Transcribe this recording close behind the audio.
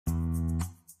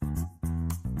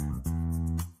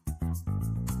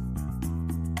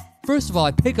First of all,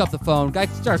 I pick up the phone. Guy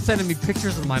starts sending me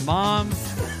pictures of my mom.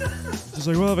 She's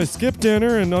like, well, if I skip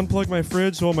dinner and unplug my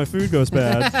fridge so all my food goes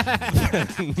bad,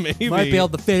 maybe. Might be able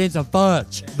to fit in some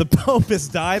fudge. The Pope has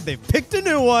died. They've picked a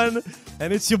new one,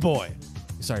 and it's your boy.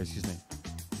 Sorry, excuse me.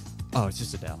 Oh, it's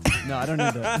just Adele. No, I don't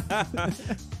need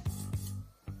that.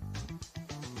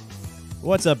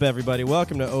 What's up, everybody?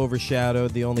 Welcome to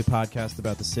Overshadowed, the only podcast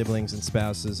about the siblings and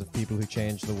spouses of people who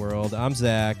changed the world. I'm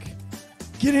Zach.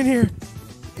 Get in here.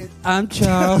 I'm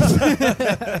Charles.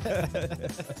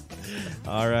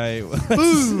 All right.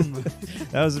 Boom.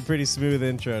 That was a pretty smooth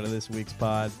intro to this week's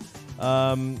pod.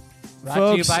 Brought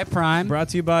Folks, to you by Prime. Brought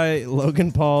to you by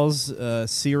Logan Paul's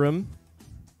serum.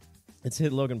 It's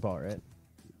hit Logan Paul, right?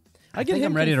 I think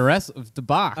I'm ready to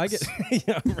box.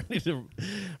 Yeah, I'm ready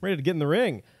to get in the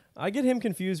ring. I get him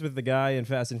confused with the guy in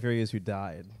Fast and Furious who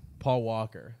died, Paul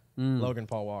Walker. Logan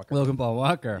Paul Walker. Logan Paul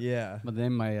Walker. Yeah. But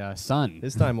then my son.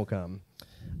 His time will come.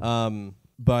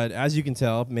 But as you can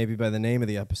tell, maybe by the name of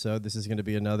the episode, this is going to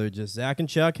be another just Zach and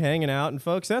Chuck hanging out. And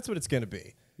folks, that's what it's going to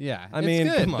be. Yeah. I mean,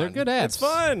 good. come on. They're good apps. It's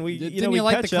fun. Didn't you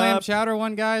like the clam chowder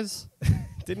one, guys?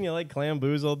 Didn't you like Clam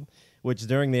Boozled? Which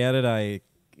during the edit, I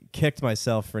kicked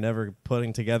myself for never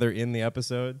putting together in the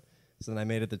episode. So then I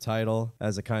made it the title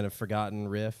as a kind of forgotten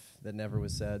riff that never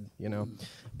was said, you know.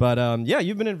 But yeah,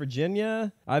 you've been in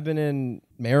Virginia. I've been in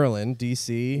Maryland,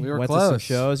 D.C. We were went close. to some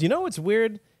shows. You know what's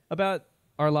weird about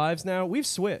our lives now? We've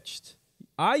switched.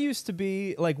 I used to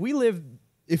be like, we live.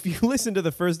 If you listen to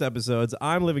the first episodes,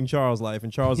 I'm living Charles' life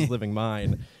and Charles is living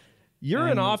mine. You're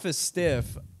an office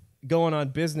stiff going on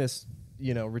business,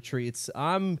 retreats.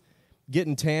 I'm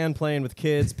getting tan, playing with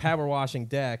kids, power washing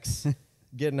decks.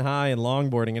 Getting high and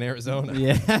longboarding in Arizona.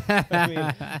 Yeah. I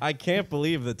mean, I can't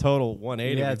believe the total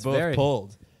 180 we both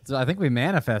pulled. So I think we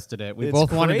manifested it. We It's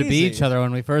both wanted to be crazy. each other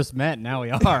when we first met. Now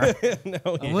we are. I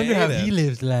wonder how he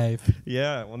lives life.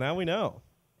 Yeah, well, now we know.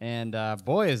 And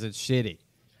boy, is it shitty.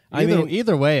 I mean-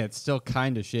 either way, it's still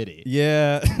kind of shitty.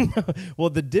 Yeah. Well,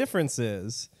 the difference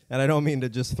is, and I don't mean to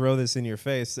just throw this in your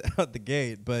face out the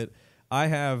gate, but I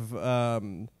have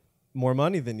more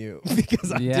money than you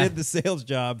because I did the sales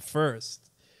job first.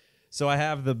 So I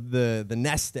have the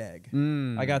nest egg.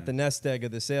 I got the nest egg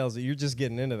of the sales. You're just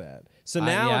getting into that. So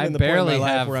now I'm in the point of my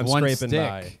life where I'm scraping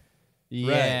by.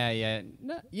 Yeah.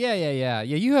 Yeah.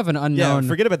 You have an unknown. Yeah,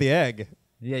 forget about the egg.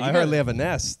 Yeah, I hardly have a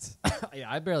nest.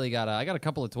 Yeah, I barely got. I got a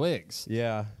couple of twigs.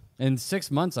 Yeah. In 6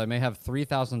 months, I may have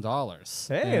 $3,000.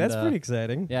 Hey, that's pretty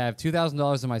exciting. Yeah, I have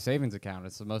 $2,000 in my savings account.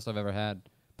 It's the most I've ever had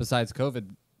besides COVID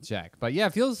check. But yeah,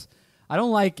 it feels. I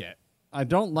don't like it. I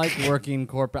don't like working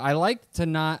corporate. I like to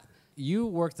not. You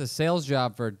worked a sales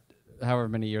job for however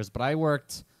many years, but I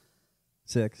worked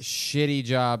 6 shitty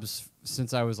jobs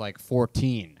since I was like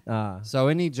 14. So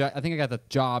any job, I think I got the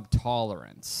job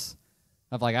tolerance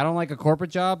of like, I don't like a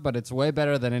corporate job, but it's way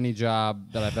better than any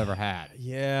job that I've ever had.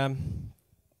 Yeah.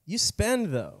 You spend,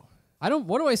 though.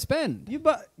 What do I spend? You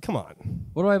buy. Come on.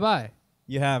 What do I buy?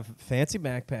 You have fancy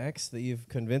backpacks that you've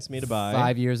convinced me to buy.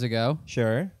 5 years ago.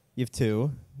 Sure. You have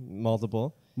 2.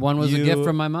 Multiple. One was a gift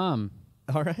from my mom.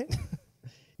 All right.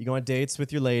 You go on dates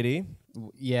with your lady.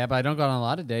 Yeah, but I don't go on a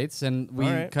lot of dates, and we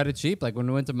cut it cheap. Like when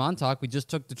we went to Montauk, we just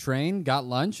took the train, got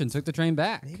lunch, and took the train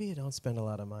back. Maybe you don't spend a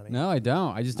lot of money. No, I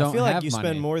don't. I just don't. I feel have like you money.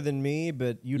 spend more than me,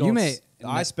 but you don't. I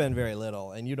No. spend very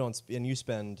little, and you don't. And you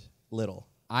spend little.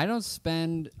 I don't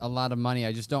spend a lot of money.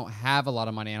 I just don't have a lot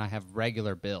of money, and I have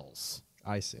regular bills.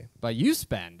 I see. But you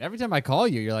spend. Every time I call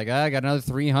you, you're like, I got another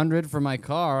 $300 for my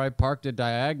car. I parked a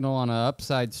diagonal on an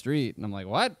upside street. And I'm like,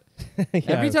 what? Yeah.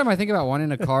 Every time I think about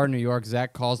wanting a car in New York,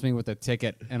 Zach calls me with a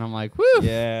ticket. And I'm like, whoo.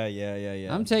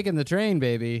 Yeah. I'm taking the train,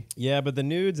 baby. Yeah, but the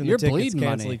nudes and You're the tickets bleeding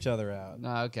cancel money. each other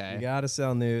out. Okay. You got to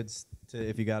sell nudes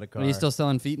if you got a car. Are you still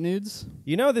selling feet nudes?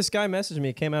 You know, this guy messaged me.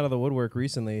 He came out of the woodwork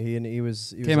recently. He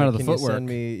was Came out of the "Can you footwork." send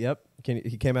me? Yep.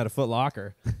 He came out of Foot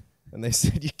Locker. And they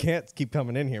said, you can't keep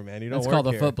coming in here, man. You don't That's work called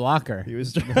a here. foot blocker. He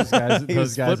was those guys, he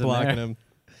was guys foot blocking him.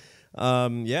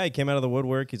 Yeah, he came out of the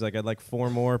woodwork. He's like, I'd like 4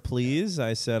 more, please.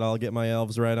 I said, I'll get my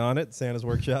elves right on it. Santa's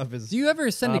workshop is Do you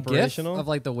ever send a GIF operational. of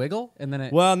like the wiggle and then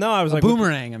it? Well, no, I was a like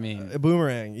boomerang. I mean, a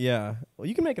boomerang. Yeah. Well,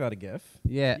 you can make it out of GIF.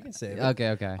 yeah. You can save it.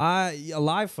 Okay. A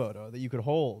live photo that you could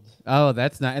hold. Oh,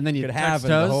 that's not. And then you Could touch have and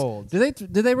toes. hold.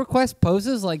 Did they request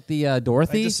poses like the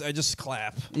Dorothy? I just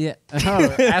clap. Yeah.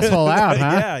 Oh, asshole out,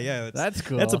 huh? Yeah. That's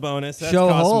cool. That's a bonus. That Show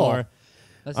costs hole. more.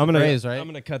 That's I'm the gonna phrase, right? I'm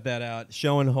gonna cut that out.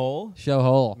 Showing hole. Show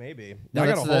hole. Maybe. No, I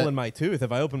got that's a hole in my tooth.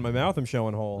 If I open my mouth, I'm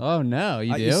showing hole. Oh no,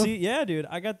 you do. You see, yeah, dude.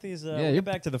 I got these. We'll get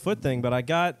back to the foot thing, but I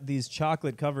got these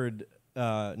chocolate-covered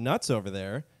nuts over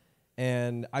there,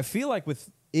 and I feel like with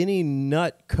any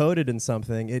nut coated in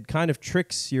something, it kind of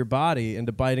tricks your body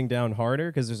into biting down harder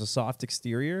because there's a soft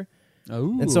exterior.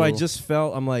 Oh. And so I just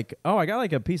felt, I'm like, oh, I got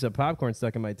like a piece of popcorn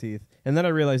stuck in my teeth. And then I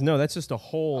realized, no, that's just a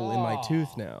hole in my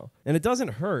tooth now. And it doesn't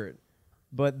hurt,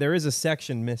 but there is a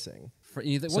section missing. What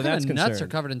kind of nuts are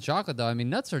covered in chocolate, though? I mean,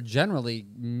 nuts are generally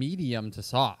medium to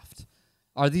soft.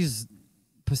 Are these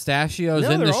pistachios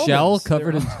in the shell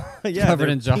covered in covered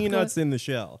in chocolate? Peanuts in the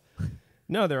shell.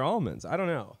 No, they're almonds. I don't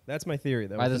know. That's my theory.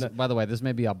 By the way, this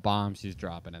may be a bomb she's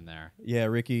dropping in there. Yeah,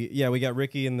 Ricky. Yeah, we got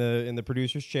Ricky in the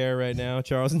producer's chair right now.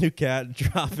 Charles' new cat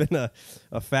dropping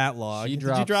a fat log. Did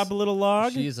you drop a little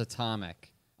log? She's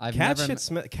atomic. Cat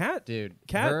shit dude.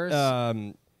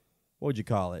 Cat. What would you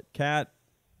call it? Cat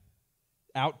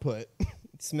output.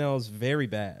 It smells very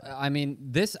bad. I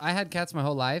mean, I had cats my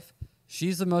whole life.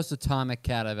 She's the most atomic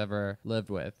cat I've ever lived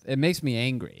with. It makes me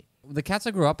angry. The cats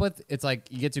I grew up with, it's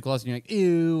like you get too close and you're like,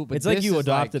 ew. But it's like you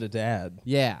adopted a dad.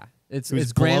 Yeah. It's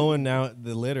blowing out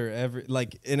the litter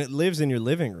and it lives in your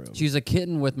living room. She's a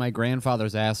kitten with my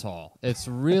grandfather's asshole. It's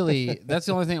really, that's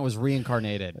the only thing that was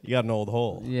reincarnated. You got an old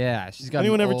hole. Yeah. She's got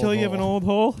Anyone ever tell you have an old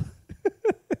hole?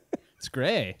 It's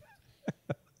gray.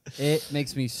 It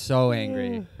makes me so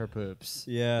angry, her poops.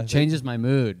 Yeah. It changes my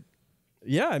mood.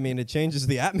 Yeah, I mean, it changes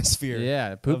the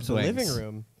atmosphere poops of the living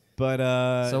room. But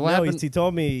he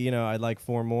told me, I'd like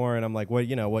 4 more, and I'm like,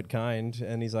 what kind?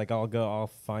 And he's like,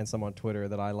 I'll find some on Twitter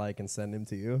that I like and send him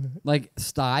to you. Like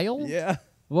style? Yeah.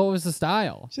 What was the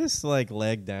style? Just like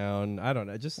leg down. I don't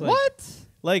know. Just like what?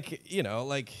 Like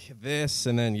like this,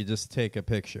 and then you just take a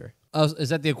picture. Oh, is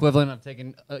that the equivalent of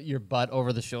taking your butt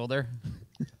over the shoulder?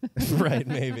 Right,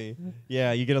 maybe.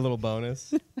 Yeah, you get a little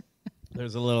bonus.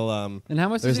 There's a little And how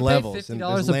much there's does he levels. pay?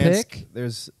 $50 a pic?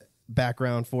 There's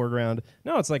background, foreground.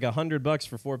 No, it's like $100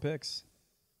 for 4 pics.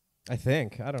 I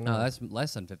think. I don't know. No, that's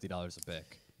less than $50 a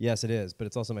pic. Yes, it is, but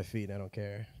it's also my feet. I don't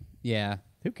care. Yeah.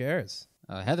 Who cares?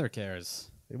 Heather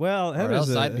cares. Well,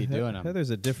 I'd be doing them. Heather's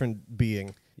a different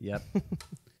being. Yep.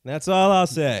 That's all I'll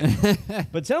say.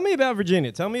 But tell me about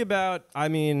Virginia. Tell me about,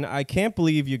 I can't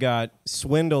believe you got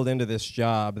swindled into this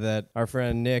job that our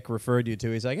friend Nick referred you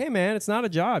to. He's like, hey, man, it's not a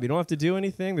job. You don't have to do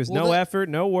anything. There's no effort,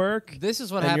 no work. This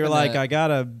is what happened. And you're like, I got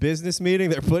a business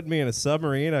meeting. They're putting me in a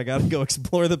submarine. I got to go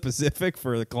explore the Pacific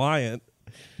for the client.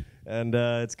 And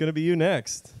it's going to be you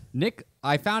next. Nick,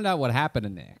 I found out what happened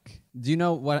to Nick. Do you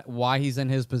know why he's in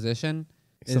his position?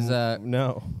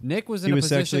 No. Nick was he was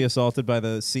sexually assaulted by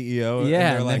the CEO.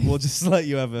 Yeah, and they're like, we'll just let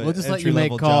you have we'll just let you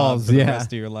make calls for the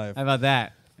rest of your life. How about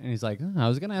that? And he's like, I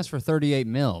was gonna ask for 38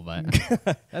 mil,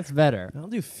 but that's better. I'll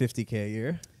do $50K a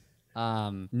year.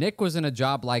 Nick was in a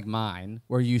job like mine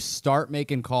where you start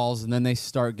making calls and then they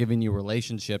start giving you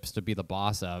relationships to be the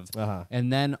boss of.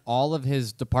 And then all of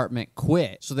his department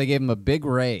quit. So they gave him a big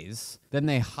raise. Then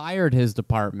they hired his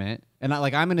department. And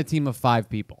I'm in a team of 5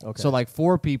 people. Okay. So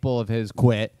 4 people of his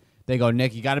quit. They go,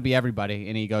 Nick, you got to be everybody.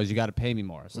 And he goes, you got to pay me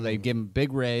more. So they give him a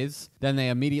big raise. Then they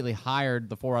immediately hired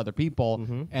the 4 other people.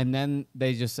 And then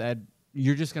they just said,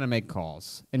 you're just going to make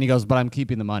calls. And he goes, but I'm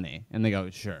keeping the money. And they go,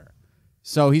 sure.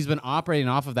 So he's been operating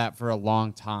off of that for a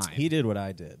long time. He did what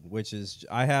I did, which is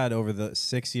I had over the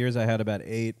 6 years, I had about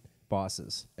 8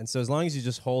 bosses. And so as long as you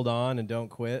just hold on and don't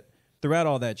quit, throughout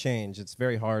all that change, it's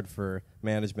very hard for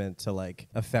management to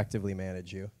effectively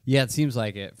manage you. Yeah, it seems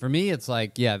like it. For me, it's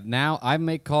now I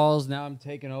make calls. Now I'm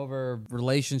taking over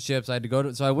relationships. I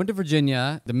went to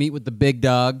Virginia to meet with the big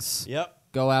dogs. Yep.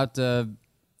 Go out to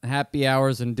happy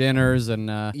hours and dinners, and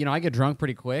I get drunk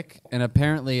pretty quick. And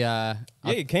apparently,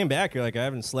 you came back. You're like, I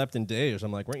haven't slept in days.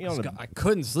 I'm like, weren't you on I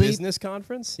couldn't sleep. Business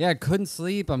conference? Yeah, I couldn't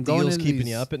sleep. I'm Deals going into keeping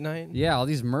you up at night. Yeah, all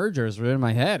these mergers were in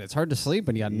my head. It's hard to sleep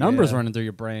when you got numbers running through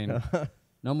your brain.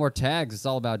 No more tags. It's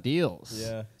all about deals.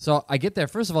 Yeah. So I get there.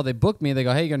 First of all, they book me. They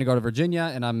go, hey, you're going to go to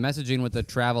Virginia. And I'm messaging with the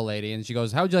travel lady. And she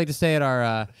goes, how would you like to stay at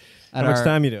our... How much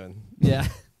time you doing? Yeah.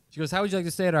 She goes, how would you like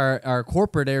to stay at our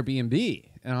corporate Airbnb?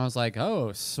 And I was like,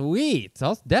 oh, sweet.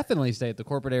 I'll definitely stay at the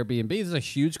corporate Airbnb. This is a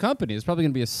huge company. It's probably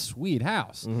going to be a sweet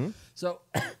house. So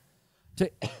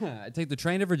I take the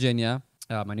train to Virginia,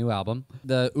 my new album.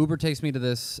 The Uber takes me to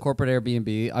this corporate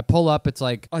Airbnb. I pull up. It's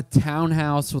like a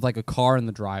townhouse with a car in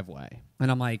the driveway. And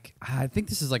I'm like, I think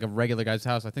this is a regular guy's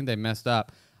house. I think they messed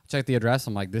up. I check the address.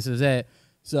 I'm like, this is it.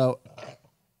 So...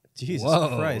 Jesus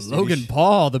Whoa, Christ. Logan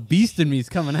Paul, the beast in me is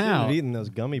coming out. I've eaten those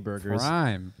gummy burgers.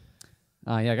 Prime.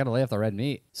 I got to lay off the red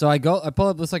meat. So I pull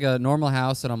up this a normal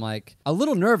house, and I'm a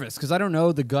little nervous because I don't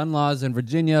know the gun laws in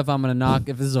Virginia. If I'm going to knock,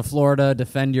 if this is a Florida,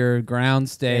 defend your ground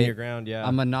state. Defend your ground, yeah.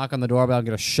 I'm going to knock on the doorbell and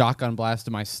get a shotgun blast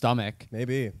to my stomach.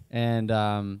 Maybe.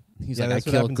 And he's like, I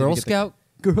killed Girl Scout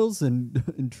girls and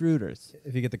intruders.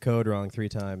 If you get the code wrong 3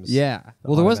 times. Yeah.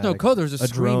 Well, there was no automatic- code. There was a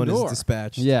screen drone door. is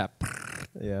dispatched. Yeah.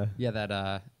 Yeah.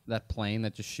 Yeah, that plane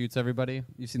that just shoots everybody.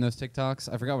 You've seen those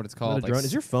TikToks? I forgot what it's called. Not a drone.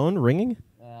 Is your phone ringing?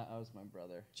 That was my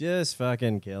brother. Just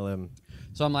fucking kill him.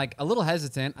 So I'm like a little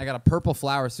hesitant. I got a purple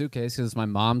flower suitcase because it's my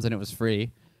mom's and it was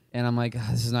free. And I'm like,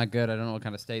 this is not good. I don't know what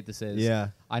kind of state this is. Yeah.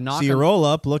 I knock. So you on- roll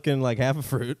up looking like half a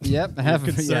fruit. Yep. You're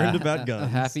concerned about guns. A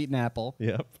half-eaten apple.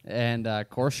 Yep. And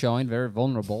course showing, very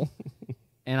vulnerable.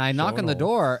 And I knock on the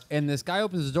door, and this guy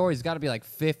opens the door. He's got to be like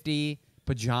 50,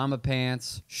 pajama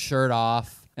pants, shirt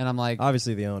off. And I'm like,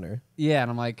 Obviously the owner. yeah. And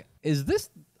I'm like, is this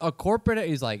a corporate?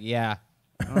 He's like, yeah.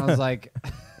 And I was like,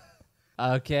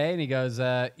 okay. And he goes,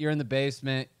 you're in the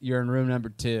basement. You're in room number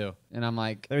 2. And I'm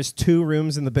like, There's 2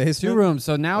 rooms in the basement. 2 rooms.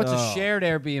 So now it's a Oh, shared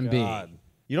Airbnb. God.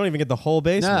 You don't even get the whole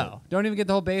basement. No, don't even get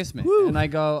the whole basement. Woo. And I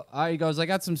go, he goes, I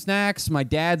got some snacks. My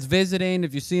dad's visiting.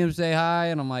 If you see him, say hi.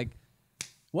 And I'm like,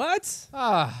 What?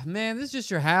 man, this is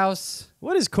just your house.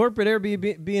 What does corporate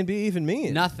Airbnb even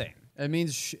mean? Nothing. It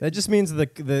means, That just means the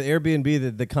Airbnb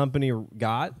that the company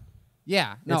got.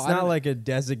 yeah. No, It's I not don't- like a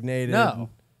designated. No.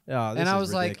 Oh, this and I is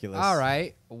was ridiculous. like, all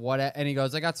right, what? And he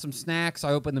goes, I got some snacks.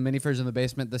 I opened the mini fridge in the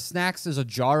basement. The snacks is a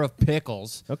jar of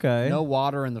pickles. Okay. No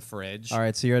water in the fridge. All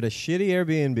right, so you're at a shitty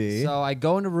Airbnb. So I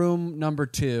go into room number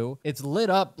 2. It's lit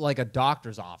up like a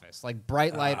doctor's office, like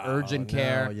bright light, urgent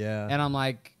care. yeah. And I'm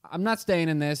like, I'm not staying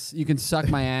in this. You can suck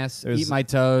my ass, There's- eat my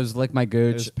toes, lick my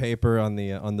There's gooch. paper on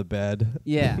the bed.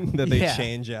 Yeah. that they Yeah.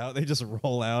 change out. They just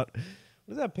roll out.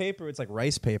 What is that paper? It's like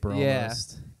rice paper Yeah.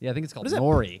 almost. Yeah, I think it's called What is that?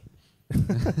 nori.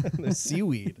 The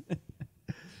seaweed.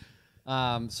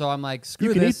 So I'm like, screw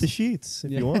You can this. eat the sheets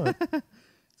if you want.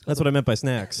 That's what I meant by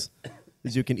snacks.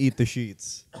 Is you can eat the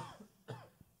sheets.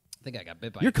 I think I got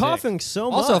bit by You're a tick. coughing so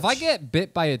much. Also, if I get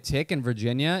bit by a tick in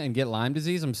Virginia and get Lyme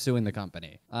disease, I'm suing the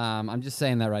company. I'm just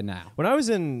saying that right now. When I was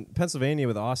in Pennsylvania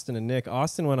with Austin and Nick,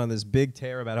 Austin went on this big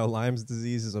tear about how Lyme's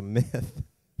disease is a myth.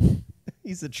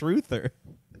 He's a truther.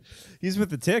 He's with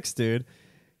the ticks, dude.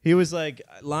 He was like,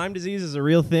 Lyme disease is a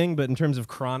real thing, but in terms of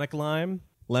chronic Lyme,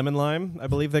 lemon Lyme, I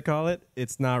believe they call it,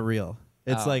 it's not real.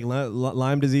 It's like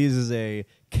Lyme disease is a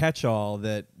catch-all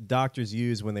that doctors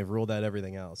use when they've ruled out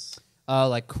everything else. Oh,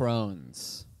 like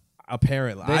Crohn's.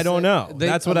 Apparently, They I don't say- know. they-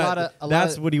 That's a what lot of- a lot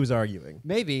that's of- what he was arguing.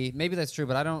 Maybe that's true,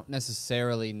 but I don't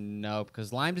necessarily know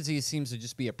because Lyme disease seems to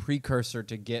just be a precursor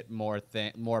to get more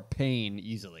pain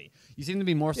easily. You seem to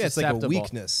be more Yeah, it's like a susceptible.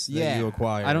 weakness that you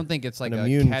acquire. I don't think it's like An a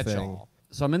immune catch-all. thing.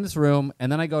 So I'm in this room, and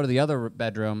then I go to the other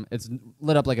bedroom. It's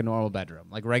lit up like a normal bedroom,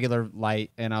 like regular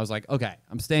light. And I was like, okay,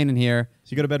 I'm staying in here.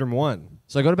 So you go to bedroom 1.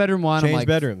 So I go to bedroom 1. I'm Change like,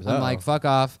 bedrooms. I'm Uh-oh. like, fuck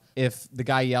off. If the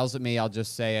guy yells at me, I'll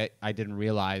just say I didn't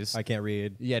realize. I can't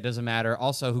read. Yeah, it doesn't matter.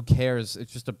 Also, who cares?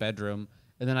 It's just a bedroom.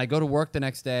 And then I go to work the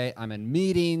next day. I'm in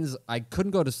meetings. I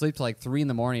couldn't go to sleep till like 3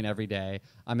 a.m. every day.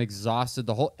 I'm exhausted.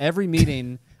 Every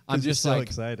meeting, I'm You're just so like,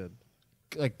 excited.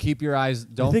 keep your eyes.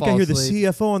 Don't I think fall I hear asleep. the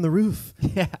CFO on the roof.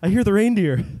 Yeah. I hear the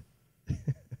reindeer.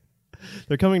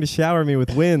 They're coming to shower me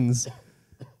with wins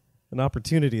and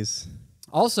opportunities.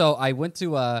 Also, I went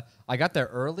to. I got there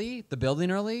early, the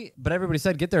building early, but everybody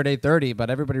said get there at 8:30. But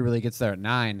everybody really gets there at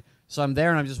 9. So I'm there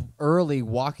and I'm just early,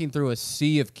 walking through a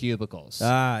sea of cubicles.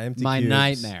 Empty My cubes.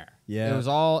 nightmare. Yeah. It was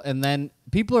all, and then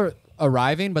people are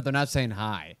arriving, but they're not saying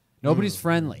hi. Nobody's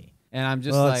friendly, and I'm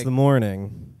just Well, like, it's the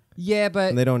morning, yeah, but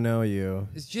and they don't know you.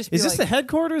 it's just. Is be this the like-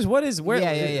 headquarters? What is where?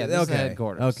 Yeah. This is the okay.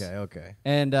 headquarters. Okay.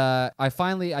 And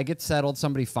I get settled.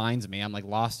 Somebody finds me. I'm like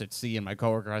lost at sea, and my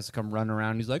coworker has to come run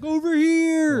around. He's like, over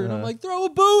here, and I'm like, throw a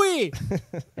buoy.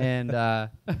 And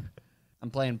I'm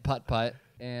playing putt-putt,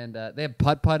 and they have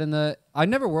putt-putt in the. I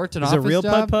never worked an Is it office real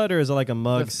job. putt-putt or is it like a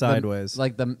mug The- sideways?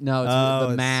 Like the no, it's oh,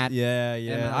 the it's- mat. Yeah.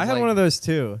 And I I was had like- one of those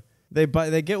too. They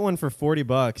get one for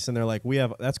 $40, and they're like,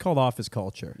 that's called office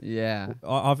culture. Yeah.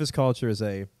 Office culture is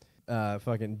a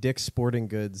fucking Dick's Sporting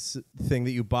Goods thing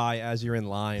that you buy as you're in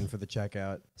line for the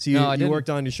checkout. So No, I you didn't- worked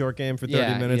on your short game for 30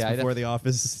 Yeah, minutes yeah, I before the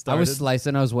office started. I was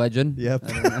slicing. I was wedging. Yep.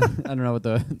 I don't know what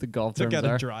the golf Took terms out a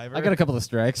are. driver. I got a couple of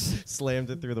strikes. Slammed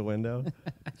it through the window.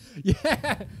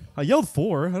 Yeah. I yelled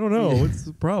 4. I don't know. What's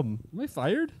the problem? Am I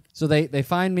fired? So they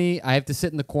find me. I have to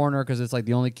sit in the corner because it's like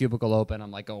the only cubicle open.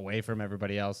 I'm like away from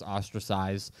everybody else,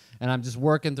 ostracized. And I'm just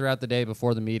working throughout the day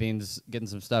before the meetings, getting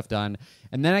some stuff done.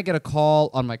 And then I get a call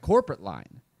on my corporate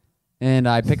line. And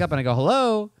I pick up and I go,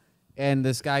 hello. And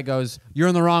this guy goes, you're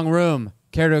in the wrong room.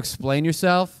 Care to explain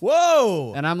yourself?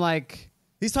 Whoa! And I'm like,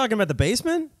 He's talking about the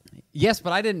basement? yes,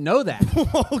 but I didn't know that.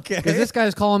 Okay. Because this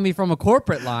guy's calling me from a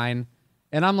corporate line.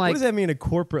 And I'm what like, does that mean, a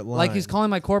corporate line? like he's calling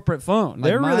my corporate phone. Like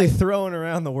They're my- really throwing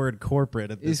around the word corporate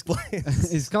at this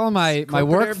place. He's calling my Corporate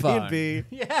work phone. Airbnb.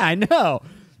 Yeah, I know.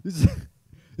 This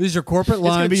This is your corporate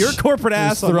lunch. It's gonna be your corporate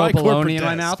ass on throw my corporate bologna in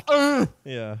my desk. mouth.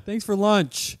 Yeah. Thanks for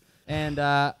lunch. And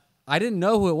I didn't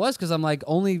know who it was because I'm like,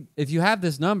 only if you have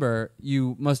this number,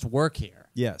 you must work here.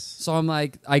 Yes. So I'm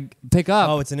like, I pick up.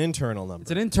 Oh, it's an internal number.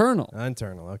 It's an internal.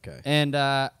 Internal, okay. And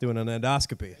doing an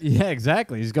endoscopy. yeah,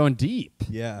 exactly. He's going deep.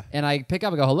 Yeah. And I pick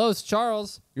up and go, hello, it's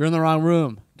Charles. You're in the wrong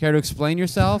room. Care to explain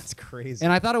yourself? That's crazy.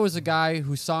 And I thought it was a guy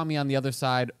who saw me on the other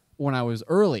side when I was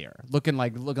earlier, looking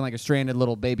like a stranded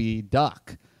little baby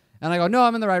duck. And I go, no,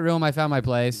 I'm in the right room. I found my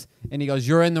place. And he goes,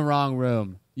 you're in the wrong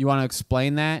room. You want to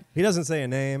explain that? He doesn't say a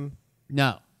name.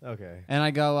 No. Okay. And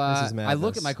I go, This is I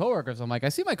look madness. at my coworkers. I'm like, I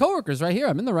see my coworkers right here.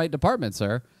 I'm in the right department,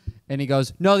 sir. And he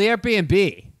goes, no, the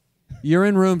Airbnb. You're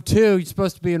in room 2. You're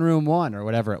supposed to be in room 1 or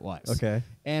whatever it was. Okay.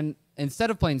 And instead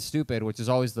of playing stupid, which is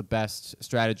always the best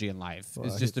strategy in life,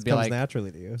 is just to be comes like,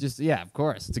 naturally to you. just yeah, of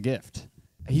course, it's a gift.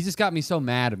 He just got me so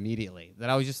mad immediately that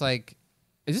I was just like,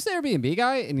 is this the Airbnb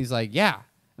guy? And he's like, yeah.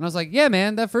 And I was like, yeah,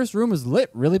 man, that first room was lit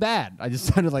really bad. I just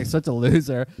sounded like such a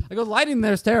loser. I go, lighting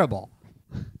there's terrible.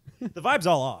 The vibe's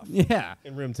all off. Yeah.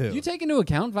 In room 2. Do you take into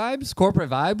account vibes, corporate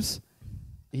vibes?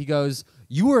 He goes,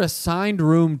 you were assigned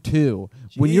room 2.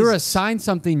 When you're Jesus. assigned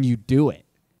something, you do it.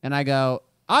 And I go,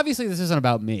 obviously this isn't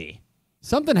about me.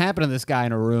 Something happened to this guy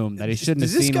in a room that he shouldn't have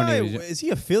seen when he was... Is he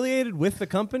affiliated with the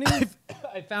company?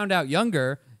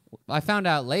 I found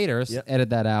out later, Yep. edit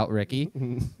that out, Ricky.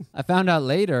 I found out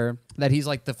later that he's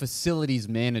like the facilities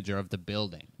manager of the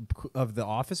building. Of the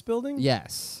office building?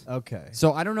 Yes. Okay.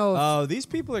 So I don't know if... Oh, these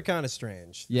people are kind of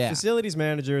strange. Yeah. Facilities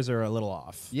managers are a little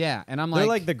off. yeah, and I'm They're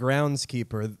like... like the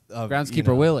groundskeeper of...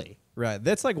 groundskeeper Willie. Right.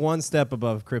 That's like one step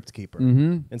above crypt keeper.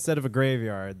 Mm-hmm. Instead of a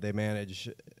graveyard, they manage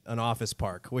an office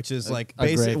park, which is like a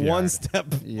basic graveyard. one step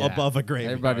Yeah. above a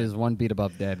graveyard. Everybody is one beat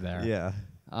above dead there. Yeah.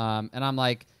 And I'm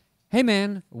like, hey,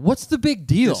 man, what's the big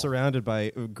deal? You're surrounded by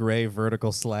gray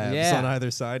vertical slabs Yeah. on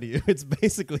either side of you. It's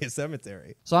basically a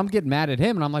cemetery. So I'm getting mad at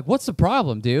him, and I'm like, what's the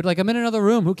problem, dude? Like, I'm in another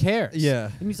room. Who cares?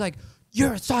 Yeah. And he's like,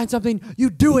 you're assigned something. You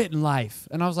do it in life.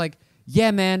 And I was like,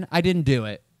 yeah, man, I didn't do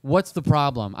it. What's the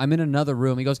problem? I'm in another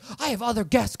room. He goes, I have other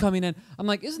guests coming in. I'm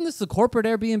like, isn't this the corporate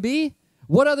Airbnb?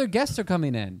 What other guests are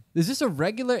coming in? Is this a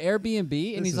regular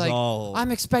Airbnb? And This he's is like, all I'm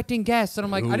expecting guests. And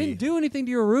I'm like, I hooey. didn't do anything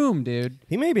to your room, dude.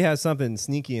 He maybe has something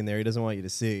sneaky in there he doesn't want you to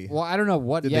see. Well, I don't know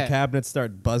what Did yet. the cabinet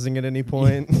start buzzing at any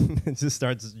point? It just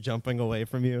starts jumping away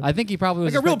from you. I think he probably I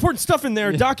was. got real important stuff in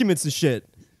there, documents and shit.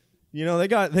 You know, they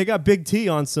got Big T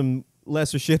on some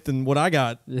lesser shit than what I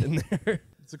got in there.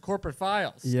 It's a corporate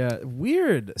files. Yeah,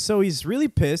 weird. So he's really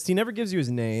pissed. He never gives you his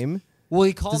name. Well,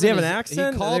 he called. Does he have in an his-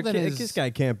 accent? He called in his. This guy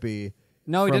can't be.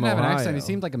 No, he from didn't have an accent. He Ohio.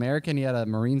 seemed like American. He had a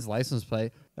Marine's license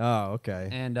plate. Oh, okay.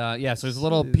 And yeah, so there's a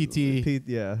little PT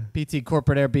Yeah. PT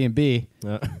corporate Airbnb.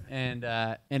 Uh,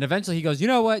 And eventually he goes, you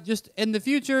know what? Just in the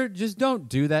future, just don't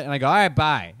do that. And I go, all right,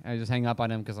 bye. And I just hang up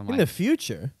on him because I'm in like, the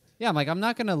future, yeah, I'm like, I'm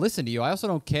not gonna listen to you. I also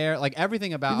don't care. Like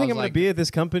everything about. you think I I'm was going to be at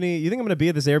this company? You think I'm going to be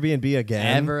at this Airbnb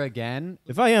again? ever again?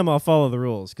 If I am, I'll follow the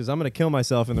rules because I'm going to kill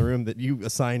myself in the room that you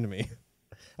assigned me.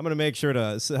 I'm going to make sure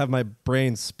to have my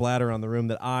brain splatter on the room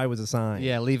that I was assigned.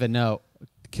 Yeah, leave a note.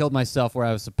 Killed myself where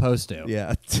I was supposed to.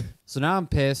 Yeah. So now I'm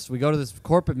pissed. We go to this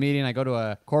corporate meeting. I go to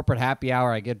a corporate happy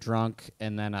hour. I get drunk,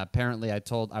 and then apparently I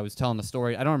was telling the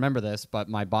story. I don't remember this, but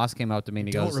my boss came up to me and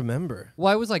he Don't goes, remember.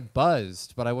 "Well, I was like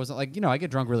buzzed, but I wasn't like I get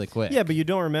drunk really quick." Yeah, but you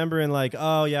don't remember in like,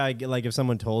 oh yeah, I get, like if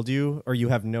someone told you or you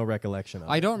have no recollection of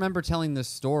it. I don't remember telling this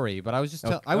story, but I was just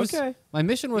Okay. My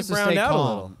mission was You to browned stay out a calm.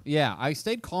 little. Yeah, I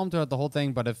stayed calm throughout the whole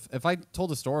thing. But if I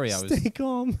told a story, I was Stay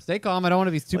calm. stay calm. I don't want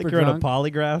to be super Like you're drunk. on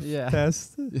a polygraph Yeah.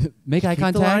 test. Make eye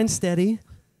Keep the line contact. steady.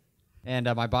 And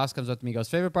my boss comes up to me and goes,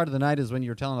 favorite part of the night is when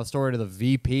you're telling a story to the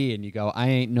VP and you go, I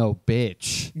ain't no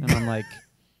bitch. And I'm like,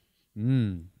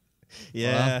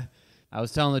 Yeah. Well, I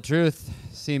was telling the truth.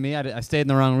 See me, I stayed in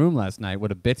the wrong room last night.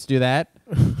 Would a bitch do that?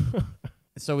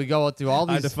 So we go through all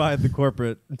I these. defied the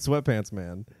corporate sweatpants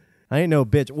man. I ain't no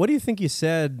bitch. What do you think you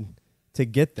said to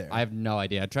get there? I have no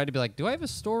idea. I tried to be like, do I have a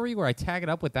story where I tag it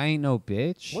up with I ain't no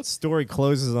bitch? What story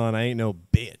closes on I ain't no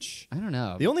bitch? I don't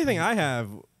know. The only thing I have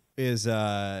is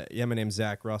my name's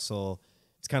Zach Russell.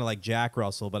 It's kind of like Jack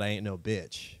Russell, but I ain't no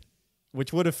bitch,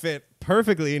 which would have fit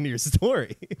perfectly into your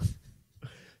story.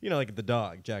 You know, like the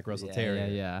dog, Jack Russell Terrier.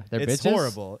 Yeah. They're It's bitches?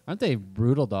 horrible. Aren't they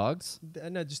brutal dogs?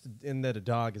 No, just in that a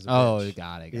dog is a Oh, bitch.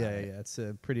 got it. Yeah. It's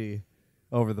pretty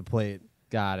over the plate.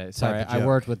 Got it. Sorry, of I joke.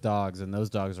 worked with dogs, and those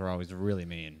dogs are always really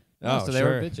mean. Oh, so they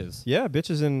were sure. bitches. Yeah,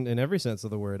 bitches in every sense of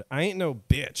the word. I ain't no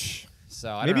bitch. So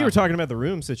I don't maybe know. you were talking about the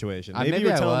room situation. Maybe maybe you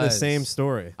were I telling the was. same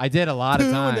story. I did a lot of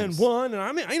Two times. and then one, and I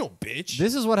ain't no bitch.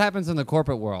 This is what happens in the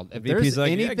corporate world. If VP's there's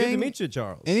like, anything, yeah, good to meet you,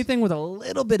 Charles. anything with a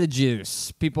little bit of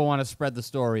juice, people want to spread the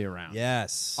story around.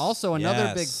 Yes. Also,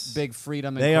 another Yes. big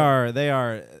freedom. In They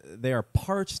are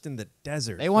parched in the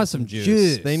desert. They want for some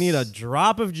juice. They need a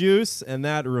drop of juice, and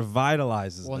that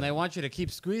revitalizes Well, and them. they want you to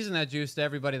keep squeezing that juice to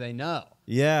everybody they know.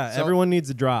 Yeah, So- everyone needs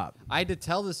a drop. I had to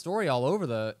tell this story all over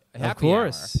the happy Of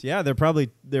course. hour. Yeah, they're probably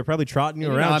trotting you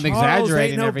You know, around. I'm Charles,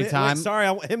 exaggerating ain't no every bit- time. Wait, sorry,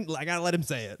 I gotta let him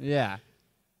say it. Yeah.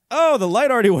 Oh, the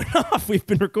light already went off. We've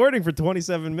been recording for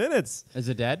 27 minutes. Is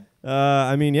it dead?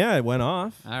 I mean, yeah, it went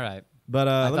off. All right. But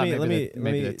I let thought me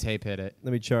maybe the tape hit it.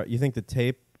 let me chart. You think the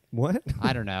tape? What?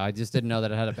 I don't know. I just didn't know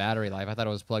that it had a battery life. I thought it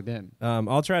was plugged in.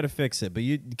 I'll try to fix it, but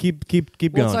you keep Well,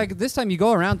 going. it's like this time you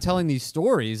go around telling these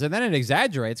stories, and then it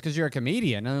exaggerates because you're a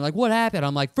comedian. And they're like, what happened?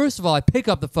 I'm like, first of all, I pick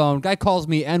up the phone. Guy calls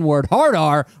me N-word hard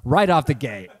R right off the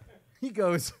gate. He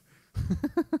goes,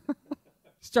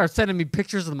 starts sending me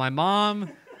pictures of my mom,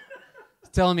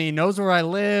 telling me he knows where I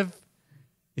live.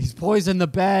 He's poisoned the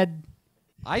bed.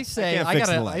 I say, can't fix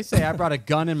the light. I say I brought a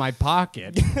gun in my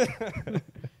pocket.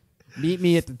 Meet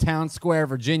me at the town square,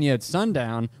 Virginia at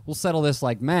sundown. We'll settle this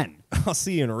like men. I'll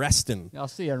see you in Reston. I'll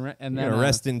see you. And You're then gonna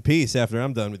rest in peace after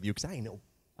I'm done with you, because I ain't no.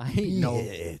 I ain't no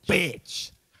Bitch.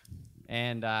 bitch.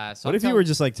 And so What if you were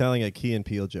just like telling a Key and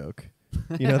Peele joke?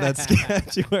 You know that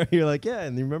sketch where you're like, yeah,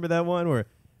 and you remember that one where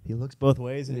he looks both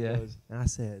ways and Yeah. he goes, I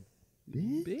said,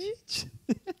 bitch,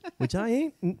 which I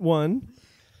ain't one.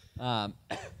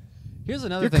 Here's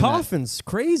another Your thing. coughing's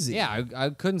crazy. Yeah, I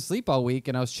couldn't sleep all week,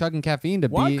 and I was chugging caffeine to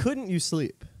Why be. couldn't you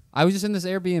sleep? I was just in this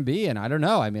Airbnb, and I don't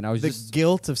know. I mean, I was The just.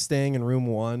 guilt of staying in room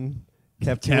one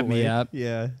kept you Kept me awake. up.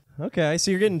 Yeah. Okay,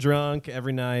 so you're getting drunk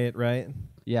every night, right?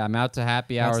 Yeah, I'm out to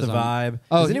happy That's hours. the on- vibe.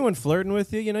 Oh, Is anyone flirting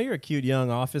with you? You know, you're a cute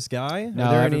young office guy. No,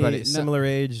 Are there everybody- any no.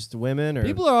 similar-aged women? Or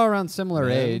People are all around similar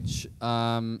Man. age.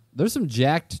 There's some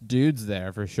jacked dudes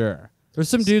there for sure. There's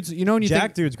some dudes. You know when you Jack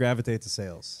think. dudes gravitate to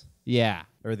sales, Yeah.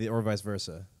 or vice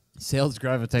versa. Sales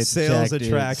gravitates. to Sales jacked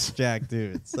attracts dudes. Jack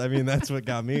dudes. I mean, that's what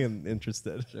got me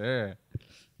interested. Sure.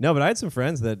 No, but I had some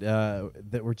friends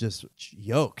that were just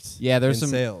yoked. Yeah, there's in some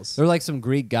sales. They're like some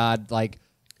Greek god, like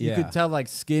you Yeah. could tell like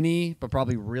skinny, but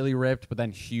probably really ripped, but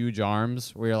then huge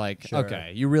arms. Where you're like, Sure.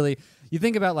 okay, you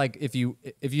think about like if you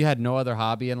had no other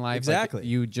hobby in life, like, Exactly.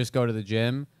 you just go to the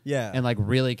gym, Yeah. and like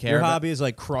really care. Your about, hobby is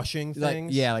like crushing like,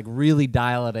 things. yeah, like really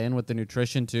dial it in with the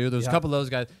nutrition too. There's Yeah. a couple of those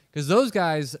guys because those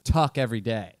guys tuck every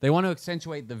day. They want to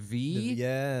accentuate the V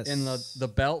Yes. in the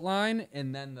belt line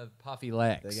and then the puffy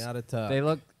legs. They got it tuck. They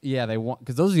look, yeah, they want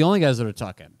because those are the only guys that are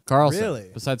tucking. Carlson,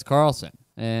 Really? besides Carlson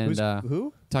and Who's,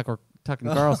 who? Tucking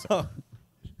Carlson.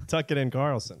 Tuck it in,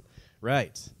 Carlson.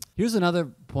 Right. Here's another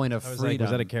point of I was like, freedom.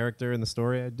 was that a character in the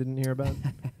story I didn't hear about?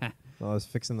 While I was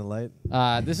fixing the light.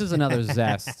 This is another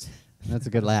zest. That's a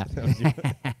good laugh.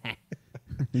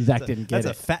 Zach didn't get That's a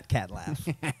it. fat cat laugh.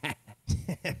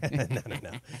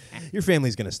 No. Your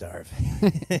family's gonna starve.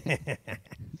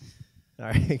 All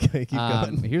right, keep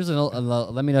going. Here's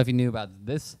let me know if you knew about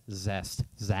this zest.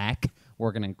 Zach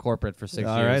working in corporate for 6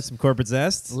 All years. right, some corporate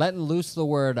zest. Letting loose the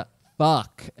word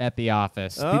fuck at the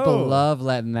office. Oh. People love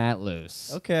letting that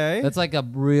loose. Okay. That's like a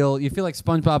real. You feel like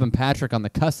SpongeBob and Patrick on the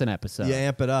cussing episode. You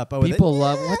amp it up. Oh, People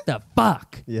love what the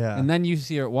fuck. Yeah. And then you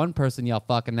see one person yell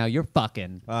fuck, and now you're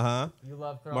fucking. You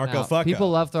love throwing Marco out. Fucko.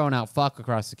 People love throwing out fuck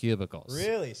across the cubicles.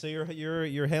 Really? So you're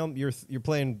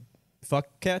playing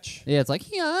fuck catch? Yeah, it's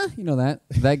like yeah, you know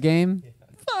that game.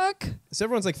 Fuck. So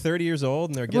everyone's like 30 years old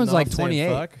and they're Everyone's getting like off saying 28.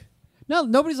 fuck? No,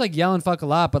 nobody's like yelling fuck a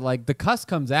lot, but like the cuss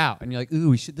comes out, and you're like, ooh,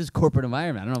 we should. This is corporate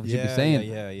environment. I don't know if we should be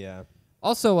saying. Yeah.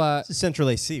 Also, This is Central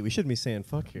AC. We shouldn't be saying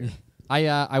fuck here.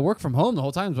 I work from home the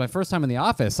whole time. It's my first time in the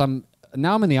office. I'm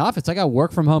in the office. I got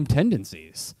work from home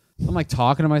tendencies. I'm like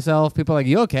talking to myself. People are like,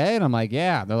 you okay? And I'm like,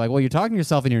 yeah. They're like, well, you're talking to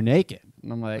yourself and you're naked.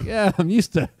 And I'm like, yeah, I'm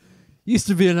used to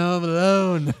being home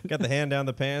alone. Got the hand down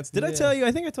the pants. Did I Yeah. tell you?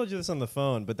 I think I told you this on the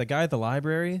phone, but the guy at the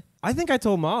library, I think I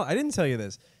told Molly. I didn't tell you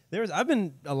this. I've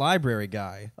been a library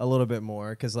guy a little bit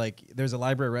more because like there's a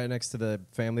library right next to the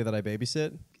family that I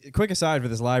babysit. Quick aside for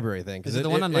this library thing. Is it the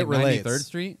one on like relates. 93rd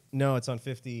Street? No, it's on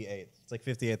 58th. It's like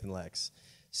 58th and Lex.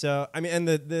 So I mean, and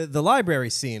the library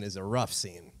scene is a rough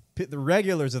scene. The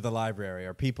regulars of the library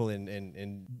are people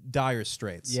in dire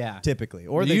straits. Yeah. Typically,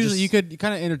 or You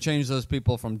kind of interchange those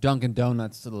people from Dunkin'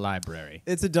 Donuts to the library.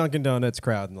 It's a Dunkin' Donuts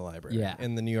crowd in the library. Yeah.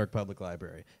 In the New York Public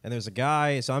Library. And there's a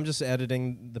guy, so I'm just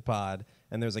editing the pod,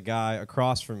 and there's a guy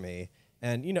across from me.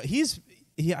 And, you know,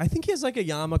 I think he has like a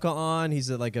yarmulke on.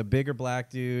 He's like a bigger black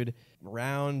dude,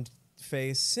 round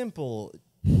face, simple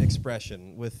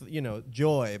expression with, you know,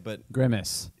 joy, but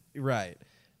Grimace. right.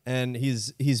 and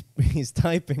he's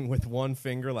typing with one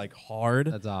finger like hard.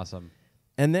 That's awesome.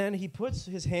 And then he puts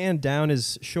his hand down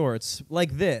his shorts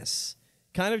like this,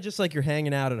 kind of just like you're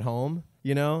hanging out at home,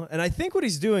 you know? And I think what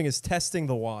he's doing is testing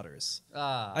the waters.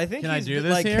 I think can I he's do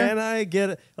this like, here? can I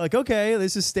get like, okay,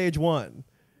 this is stage 1.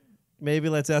 Maybe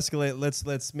let's escalate.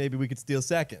 Let's maybe we could steal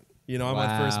second. You know, I'm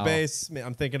on first base.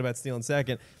 I'm thinking about stealing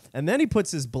second. And then he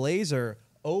puts his blazer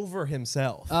over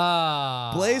himself.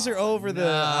 Blazer over the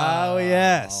oh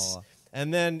yes.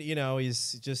 And then, you know,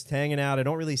 he's just hanging out. I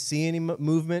don't really see any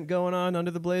movement going on under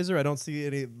the blazer. I don't see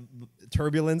any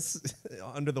turbulence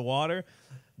under the water.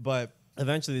 But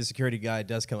eventually the security guy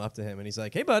does come up to him, and he's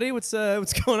like, hey, buddy, what's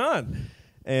going on?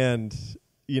 And,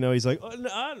 you know, he's like, oh, no,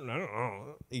 I don't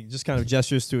know. He just kind of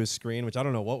gestures to his screen, which I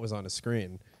don't know what was on his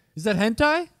screen. Is that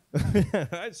hentai?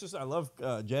 It's just I love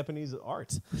Japanese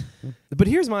art. But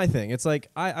here's my thing. It's like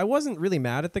I wasn't really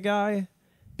mad at the guy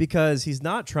because he's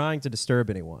not trying to disturb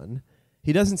anyone.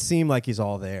 He doesn't seem like he's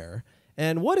all there.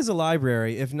 And what is a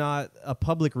library if not a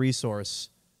public resource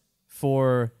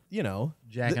for, you know,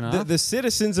 the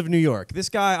citizens of New York? This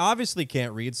guy obviously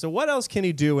can't read, so what else can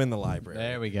he do in the library?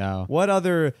 There we go. What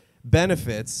other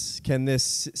benefits can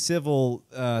this civil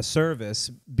service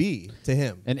be to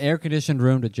him? An air-conditioned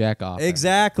room to jack off.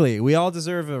 Exactly. We all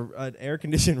deserve an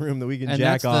air-conditioned room that we can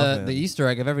jack off in. And that's the Easter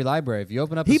egg of every library. If you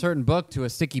open up a certain book to a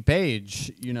sticky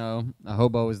page, you know, a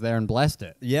hobo was there and blessed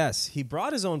it. Yes. He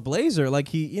brought his own blazer. Like,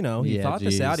 he thought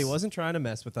this out. He wasn't trying to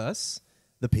mess with us,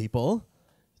 the people.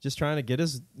 Just trying to get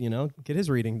his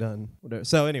reading done. Whatever.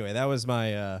 So anyway, that was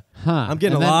my... I'm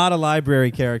getting a lot of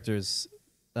library characters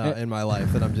in my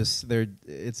life that I'm just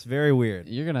it's very weird.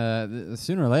 You're gonna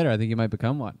sooner or later I think you might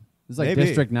become one. It's like Maybe.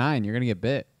 District 9. You're gonna get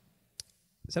bit.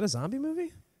 Is that a zombie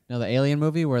movie? No, the Alien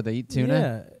movie where they eat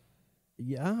tuna.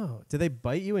 Yeah. Oh, do they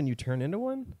bite you and you turn into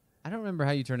one? I don't remember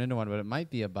how you turn into one, but it might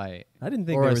be a bite. I didn't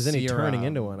think Or there a was any turning serum.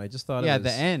 into one. I just thought At it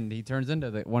was... the end he turns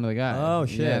into one of the guys. Oh,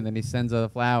 shit. Yeah, and then he sends a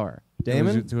flower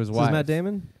Damon? to his Is wife. this Matt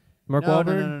Damon? Mark No,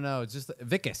 Wahlberg? no. It's just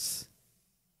Vicus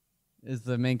is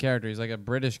the main character. He's like a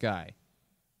British guy.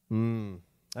 I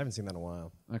haven't seen that in a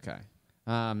while. Okay.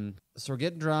 So we're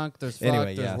getting drunk. There's fuck.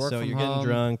 Anyway, There's yeah. work So from you're home. getting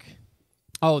drunk.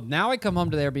 Oh, now I come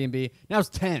home to the Airbnb. Now it's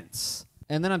tense.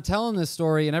 And then I'm telling this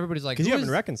story, and everybody's like, Because you "Who haven't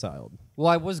is-" reconciled. Well,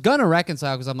 I was gonna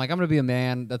reconcile because I'm like, I'm gonna be a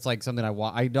man. That's like something I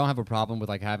want. I don't have a problem with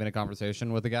like having a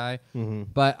conversation with a guy.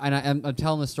 But I'm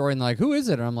telling the story, and they're like, "Who is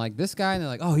it?" And I'm like, "This guy." And they're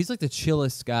like, "Oh, he's like the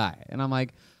chillest guy." And I'm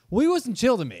like, "Well, he wasn't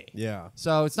chill to me." Yeah.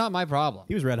 So it's not my problem.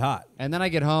 He was red hot. And then I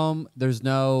get home. He's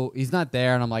not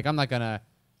there, and I'm like, I'm not gonna.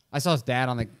 I saw his dad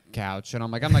on the couch, and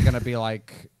I'm like, I'm not gonna be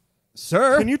like,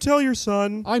 "Sir, Can you tell your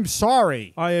son I'm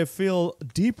sorry." I feel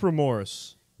deep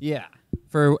remorse? Yeah.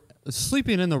 For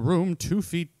sleeping in the room 2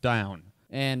 feet down.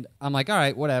 And I'm like, all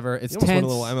right, whatever. It's You almost tense. went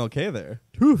a little MLK there.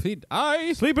 2 feet.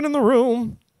 I Sleeping in the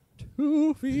room.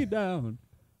 2 feet down.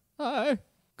 I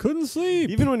couldn't sleep.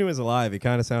 Even when he was alive, he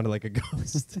kind of sounded like a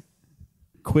ghost.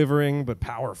 Quivering but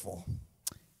powerful.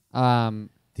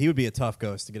 He would be a tough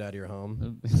ghost to get out of your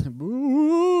home.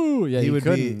 Boo. Yeah, He you would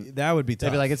couldn't. be. That would be tough.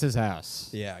 They'd be like, it's his house.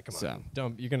 yeah, come So. on.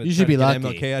 Don't. You're gonna. You try should be to get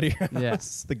lucky. MLK out of your Yeah.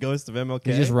 house. The ghost of MLK.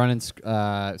 He's just running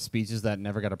speeches that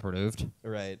never got approved.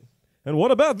 Right. And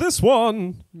what about this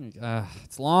one?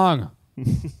 It's long.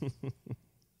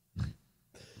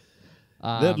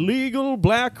 That legal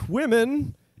black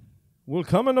women will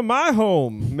come into my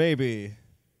home, maybe,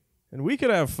 and we could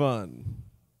have fun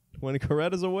when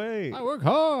Coretta's away. I work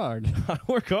hard. I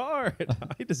work hard.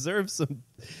 I deserve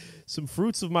some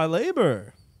fruits of my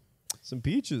labor, some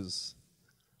peaches.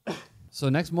 So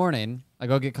next morning, I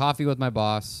go get coffee with my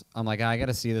boss. I'm like, I got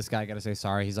to see this guy. I got to say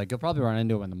sorry. He's like, you'll probably run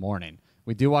into him in the morning.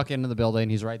 We do walk into the building.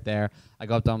 He's right there. I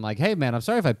go up to him like, hey, man, I'm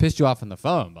sorry if I pissed you off on the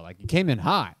phone, but like you came in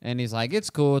hot. And he's like, it's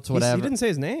cool. It's whatever. He didn't say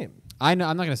his name. I know.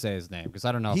 I'm not going to say his name because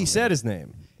I don't know. He said his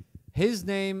name. His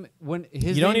name when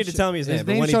his You don't name need to tell me his name. His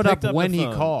but name when showed he up picked when the he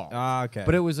phone. called. Ah, okay.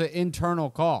 But it was an internal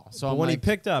call. So but I'm when like, he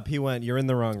picked up, he went, "You're in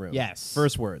the wrong room." Yes.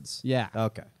 First words. yeah.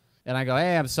 Okay. And I go,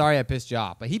 hey, I'm sorry I pissed you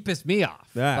off. But he pissed me off.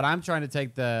 Yeah. But I'm trying to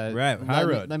take the high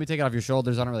road. Let me take it off your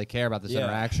shoulders. I don't really care about this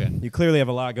interaction. You clearly have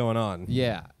a lot going on.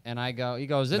 Yeah. And he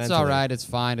goes, it's Mentally. all right. It's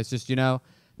fine. It's just, they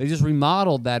just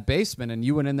remodeled that basement and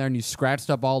you went in there and you scratched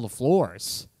up all the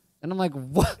floors. And I'm like,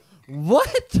 what?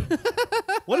 What?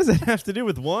 What does that have to do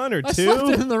with one or I two?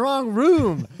 slept in the wrong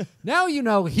room. Now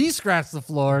he scratched the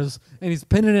floors and he's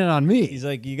pinning it on me. He's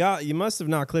like, you must have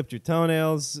not clipped your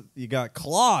toenails. You got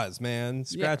claws, man,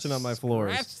 scratching on my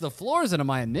floors. Scratched the floors into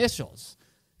my initials.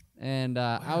 And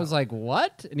I was like,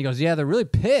 what? And he goes, yeah, they're really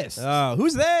pissed. Oh,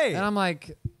 who's they? And I'm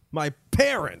like, My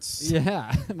parents.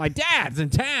 yeah, my dad's in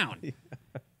town.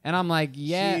 And I'm like,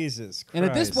 yeah. Jesus Christ. And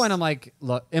at this point, I'm like,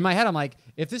 look, in my head, I'm like,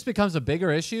 if this becomes a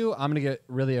bigger issue, I'm going to get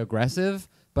really aggressive.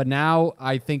 But now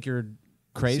I think you're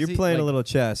crazy. So you're playing like, a little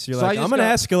chess. You're so like, I'm going to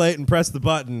escalate and press the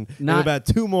button in about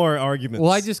 2 more arguments.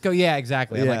 Well, I just go, yeah,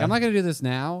 exactly. I'm Yeah. like, I'm not going to do this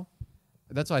now.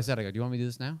 That's why I said, I go, do you want me to do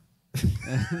this now?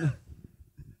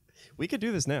 We could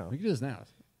do this now. We can do this now.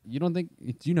 You don't think,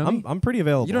 do you know me? I'm pretty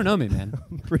available. You don't know me, man.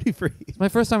 I'm pretty free. It's my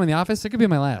first time in the office. It could be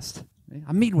my last.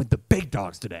 I'm meeting with the big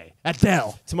dogs today at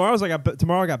Dell. Tomorrow I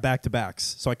got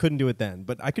back-to-backs, so I couldn't do it then.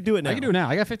 But I could do it now. I can do it now.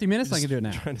 I got 50 minutes. I can do it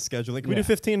now. Trying to schedule it. Can we do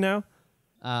 15 now?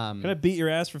 Can Can I beat your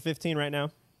ass for 15 right now?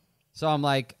 So I'm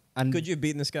like, Could you have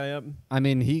beaten this guy up? I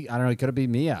mean, I don't know. He could have beat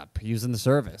me up using the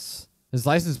service. His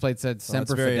license plate said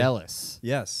Semper Fidelis.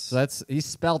 Yes. So he's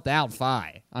spelt out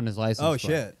Phi on his license plate. Oh,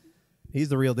 shit. He's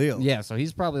the real deal. Yeah, so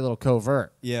he's probably a little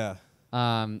covert. Yeah.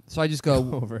 So I just go.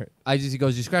 Covert. He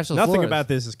goes, you scratch those Nothing floors. about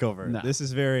this is covert. No. This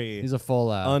is very He's a full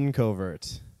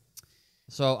uncovert.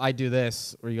 So I do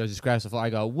this where he goes, you scratch the floor. I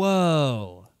go,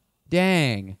 whoa,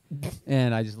 dang.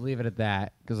 And I just leave it at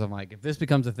that because I'm like, if this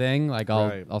becomes a thing, like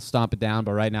I'll stomp it down.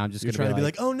 But right now I'm just You're going trying to be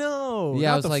like, oh no. yeah,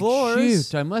 not I was the like, floors.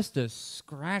 shoot, I must have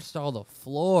scratched all the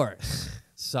floors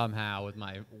somehow with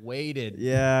my weighted.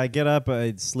 Yeah, I get up,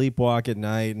 I sleepwalk at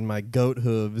night, and my goat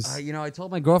hooves. I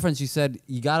told my girlfriend, she said,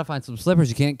 you got to find some slippers.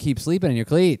 You can't keep sleeping in your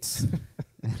cleats.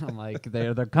 And I'm like,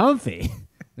 they're comfy.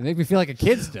 They make me feel like a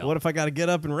kid still. What if I got to get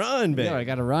up and run, babe? Yeah, I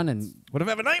got to run. And What if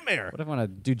I have a nightmare? what if I want to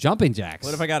do jumping jacks?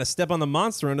 What if I got to step on the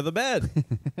monster under the bed?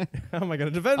 How am I going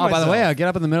to defend Oh, myself? by the way, I get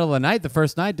up in the middle of the night, the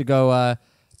first night, to go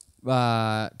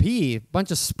pee.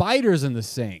 Bunch of spiders in the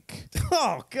sink.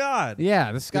 Oh, God.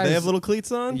 Yeah, this Did guy. they have little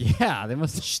cleats on? Yeah, they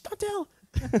must. Shh, don't tell.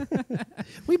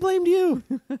 We blamed you.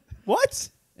 What?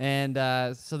 And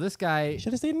so this guy.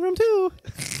 Should have stayed in room 2.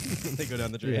 They go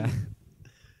down the drain. Yeah.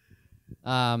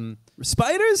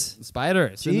 Spiders?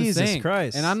 Spiders. in the Jesus sink.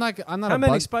 Christ. And I'm not. How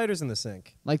many spiders in the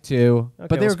sink? Like 2, Okay,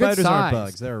 but they well, were good spiders aren't size.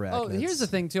 bugs. They're arachnids. Oh, here's the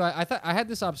thing too. I thought I had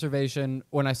this observation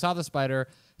when I saw the spider.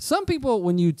 Some people,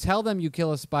 when you tell them you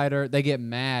kill a spider, they get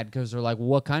mad because they're like,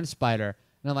 "What kind of spider?"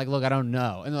 And I'm like, "Look, I don't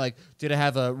know." And they're like, "Did it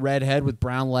have a red head with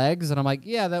brown legs?" And I'm like,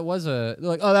 "Yeah, that was a." They're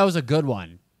like, "Oh, that was a good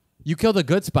one. You killed a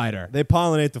good spider." They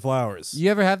pollinate the flowers. You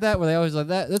ever have that where they always like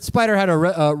that? That spider had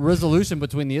a resolution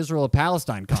between the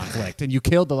Israel-Palestine conflict, and you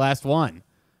killed the last one.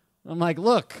 I'm like,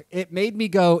 look, it made me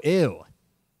go, ew.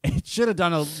 It should have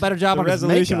done a better job The on his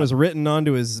resolution makeup. was written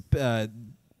onto his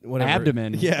whatever.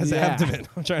 Abdomen. Yeah, his Yeah. abdomen.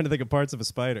 I'm trying to think of parts of a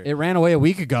spider. It ran away a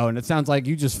week ago, and it sounds like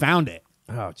you just found it.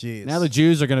 Oh, jeez. Now the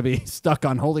Jews are going to be stuck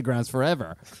on holy grounds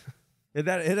forever. It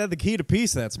had the key to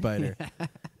peace, that spider.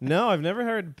 No, I've never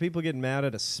heard people get mad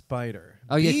at a spider.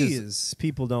 Oh, yeah, 'cause bees,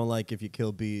 people don't like if you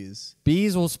kill bees.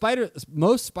 Bees, well,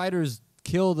 most spiders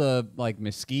kill the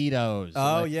mosquitoes.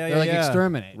 Oh, Like, yeah, they're yeah.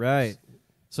 exterminate. Right.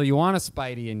 So you want a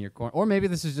Spidey in your corner, or maybe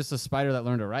this is just a spider that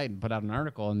learned to write and put out an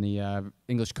article in the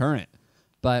English Current.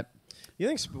 But You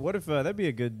think? What if that'd be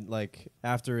a good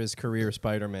after his career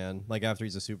Spider-Man, after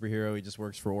he's a superhero, he just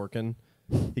works for Orkin.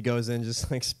 He goes in just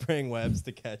spraying webs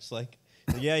to catch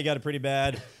yeah, you got it pretty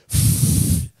bad.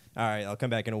 All right, I'll come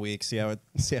back in a week, see how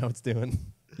it's doing.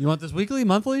 you want this weekly,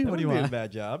 monthly? That What do you wouldn't want? be a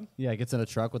bad job. Yeah, it gets in a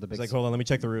truck with a He's big. like, hold on, let me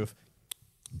check the roof.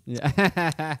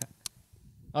 Yeah.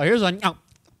 Oh, here's one. Oh.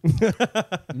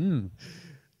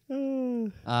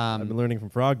 I've been learning from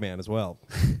Frogman as well.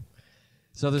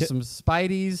 So there's some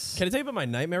Spideys. Can I tell you about my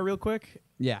nightmare real quick?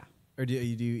 Yeah. Or do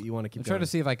you want to keep I'm going? trying to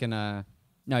see if I can.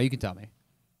 No, you can tell me.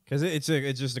 Because it's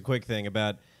just a quick thing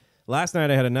about last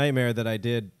night. I had a nightmare that I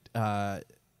did.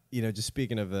 Just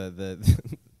speaking of the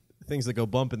things that go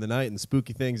bump in the night and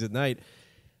spooky things at night.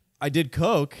 I did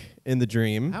coke in the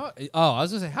dream. I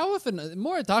was gonna say, how often? The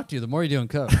more I talk to you, the more you're doing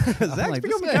coke. Zach's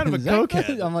becoming kind of a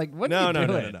cokehead. I'm like, what are you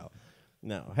doing?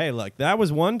 No. Hey, look, that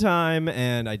was one time,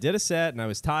 and I did a set, and I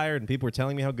was tired, and people were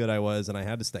telling me how good I was, and I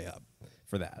had to stay up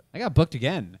for that. I got booked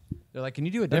again. They're like, can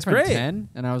you do a That's different great. 10?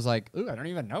 And I was like, ooh, I don't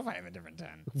even know if I have a different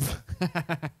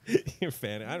 10. You're a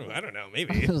fan. I don't know.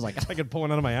 Maybe I was like, I could pull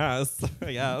one out of my ass.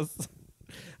 I guess.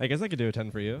 I guess I could do a 10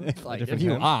 for you. like, A if different you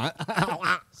 10. want.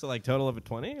 So total of a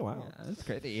 20? Wow. Yeah, that's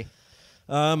crazy.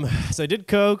 So I did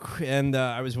coke, and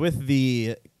I was with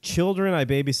the children I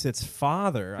babysit's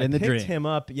father. In the I picked dream. him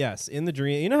up, yes, in the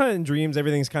dream. You know how in dreams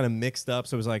everything's kind of mixed up?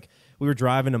 So it was like we were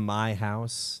driving to my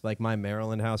house, my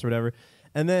Maryland house or whatever.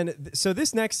 And then, so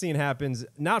this next scene happens,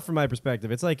 not from my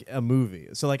perspective. It's like a movie.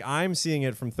 So I'm seeing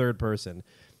it from third person.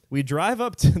 We drive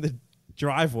up to the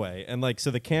driveway, and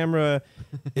so the camera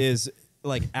is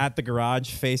at the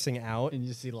garage facing out. And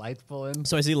you see lights pull in.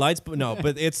 So I see lights, but no,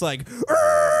 but it's like,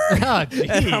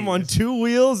 and I'm on 2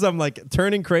 wheels. I'm like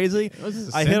turning crazy.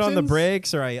 I hit on the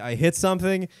brakes or I hit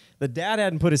something. The dad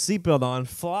hadn't put his seatbelt on,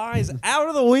 flies out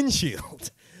of the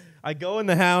windshield. I go in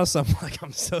the house. I'm like,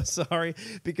 I'm so sorry,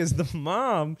 because the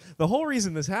whole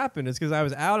reason this happened is because I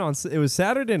was out it was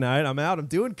Saturday night. I'm out. I'm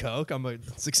doing coke. I'm a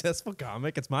successful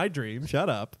comic. It's my dream. Shut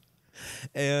up.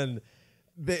 And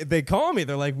they call me.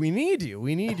 They're like, we need you.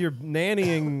 We need your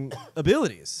nannying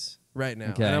abilities right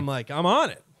now. Okay. And I'm like, I'm on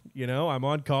it. I'm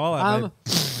on call. I'm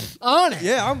on it.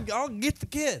 Yeah, I'll get the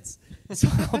kids. So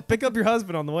I'll pick up your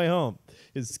husband on the way home.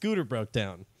 His scooter broke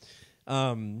down.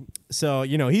 So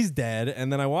he's dead,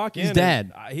 and then I walk in. He's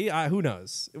dead. Who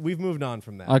knows? We've moved on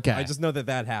from that. Okay. I just know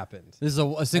that happened. This is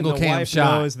a single and cam wife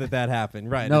shot. Knows that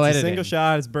happened. Right. No it's editing. A single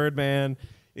shot. It's Birdman.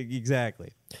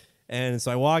 Exactly. And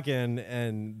so I walk in,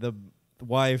 and the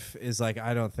wife is like,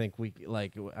 I don't think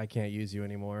I can't use you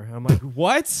anymore. I'm like,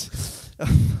 what?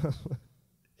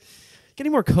 Get any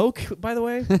more coke, by the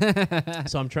way?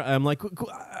 So I'm like,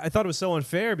 I thought it was so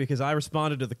unfair because I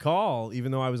responded to the call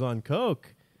even though I was on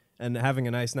coke and having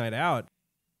a nice night out.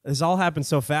 This all happened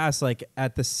so fast. Like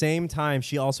at the same time,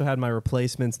 she also had my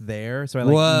replacements there. So I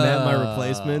met my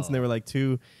replacements, and they were like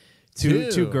two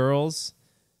girls.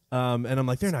 And I'm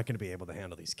like, they're not going to be able to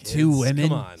handle these kids. 2 women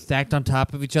Come on. stacked on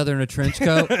top of each other in a trench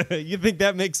coat. You think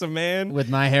that makes a man? With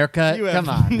my haircut? You Come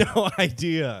have on. no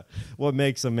idea what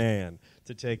makes a man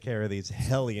to take care of these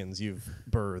hellions you've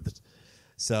birthed.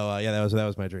 So yeah, that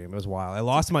was my dream. It was wild. I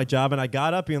lost my job, and I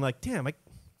got up being like, damn, I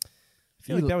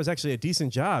feel like that was actually a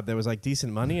decent job. That was like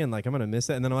decent money, and like I'm gonna miss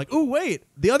that. And then I'm like, oh wait,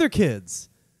 the other kids.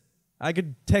 I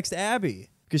could text Abby.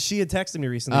 Because she had texted me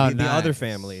recently. The other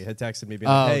family had texted me,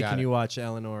 being like, hey, can you watch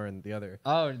Eleanor and the other?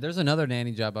 Oh, there's another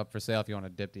nanny job up for sale if you want to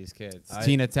dip these kids.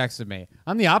 Tina texted me.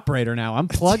 I'm the operator now. I'm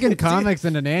plugging comics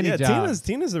into nanny jobs.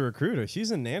 Tina's the recruiter.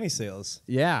 She's in nanny sales.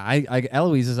 Yeah,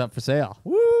 Eloise is up for sale.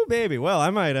 Woo, baby. Well, I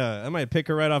might pick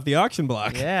her right off the auction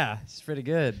block. Yeah, she's pretty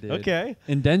good, dude. Okay.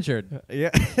 Indentured.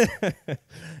 Yeah.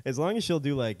 As long as she'll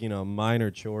do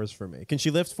minor chores for me. Can she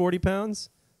lift 40 pounds?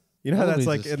 You know how that's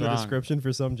like in the description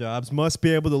for some jobs? Must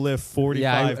be able to lift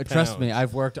 45 pounds. Trust me,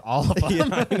 I've worked all of them.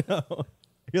 Yeah, I know.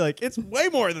 You're like, it's way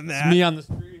more than that. It's me on the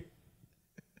street.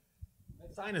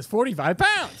 That sign is 45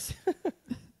 pounds.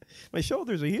 My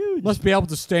shoulders are huge. Must be able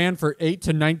to stand for 8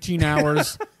 to 19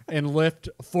 hours and lift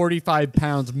 45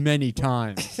 pounds many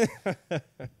times.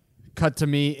 Cut to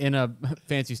me in a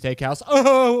fancy steakhouse.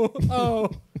 Oh.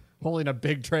 Holding a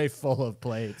big tray full of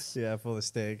plates. Yeah, full of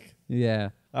steak. Yeah.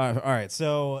 All right.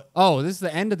 So. Oh, this is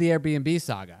the end of the Airbnb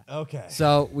saga. Okay.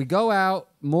 So we go out,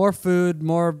 more food,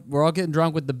 we're all getting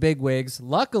drunk with the big wigs.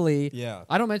 Luckily,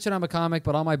 I don't mention I'm a comic,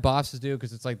 but all my bosses do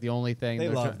because it's like the only thing. They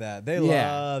love that. They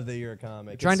love that you're a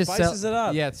comic. Trying to spices it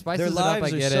up. Yeah, it spices it up.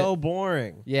 Their lives are so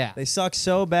boring. Yeah. They suck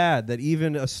so bad that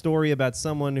even a story about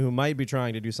someone who might be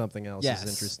trying to do something else is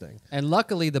interesting. And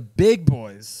luckily, the big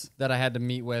boys that I had to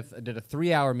meet with, I did a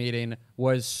 3-hour meeting,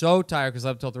 was so tired because I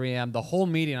slept till 3 a.m. The whole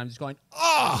meeting, I'm just going,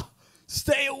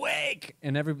 stay awake.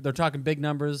 And they're talking big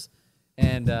numbers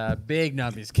and big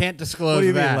numbers. Can't disclose that. What do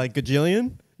you mean, like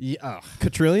gajillion? Yeah.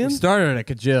 Quadrillion? We started at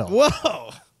a cajill.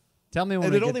 Whoa. Tell me when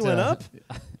and it only went up?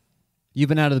 You've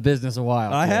been out of the business a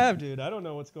while. I have, dude. I don't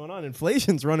know what's going on.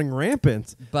 Inflation's running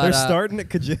rampant. But they're starting at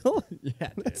Cajill? Yeah.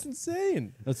 That's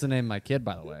insane. That's the name of my kid,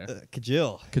 by the way.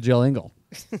 Cajill. Cajill Engle.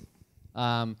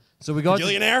 So we go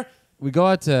Cajillionaire? We go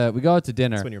out to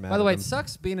dinner. That's when you're mad By the at way, them. it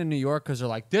sucks being in New York because they're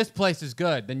like, this place is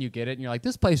good. Then you get it, and you're like,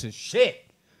 this place is shit.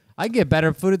 I get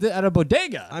better food at a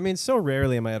bodega. I mean, so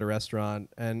rarely am I at a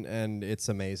restaurant, and it's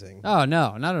amazing. Oh,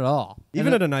 no, not at all.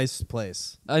 Even at a nice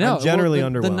place. I know. I'm generally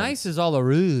underwhelmed. The nice is all a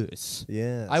ruse.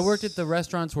 Yes. I worked at the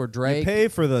restaurants where Drake... You pay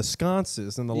for the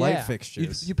sconces and the light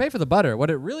fixtures. You pay for the butter.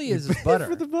 What it really is butter.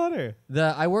 For the butter.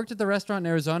 I worked at the restaurant in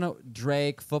Arizona.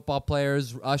 Drake, football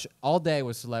players, all day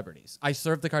was celebrities. I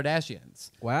served the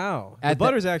Kardashians. Wow. The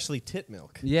butter's actually tit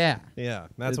milk. Yeah. Yeah,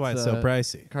 that's why it's so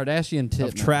pricey. Kardashian tit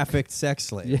milk. Trafficked sex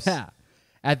slaves. Yeah.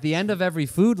 At the end of every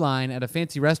food line at a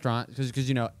fancy restaurant, because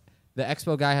the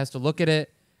expo guy has to look at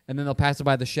it, and then they'll pass it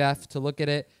by the chef to look at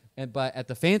it. But at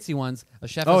the fancy ones, a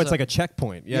chef. Oh, it's like a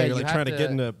checkpoint. Yeah, you're like trying to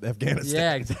get into Afghanistan.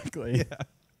 Yeah, exactly. Yeah.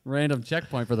 Random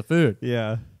checkpoint for the food.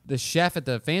 Yeah. The chef at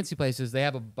the fancy places, they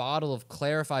have a bottle of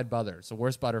clarified butter. It's the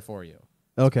worst butter for you.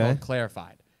 Okay. It's called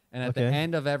clarified. And at the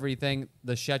end of everything,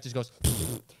 the chef just goes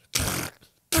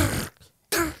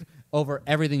over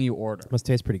everything you order. Must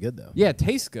taste pretty good though. Yeah, it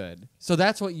tastes good. So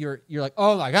that's what you're like,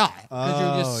 oh my God.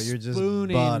 Because you're just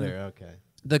spooning butter. Okay.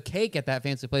 The cake at that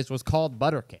fancy place was called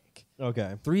butter cake.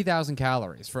 Okay. 3,000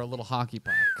 calories for a little hockey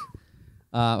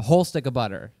puck. Whole stick of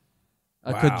butter.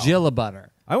 A Wow. Kajilla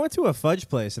butter. I went to a fudge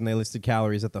place and they listed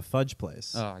calories at the fudge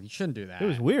place. Oh, you shouldn't do that. It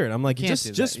was weird. I'm like, You can't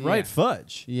do just that. write Yeah.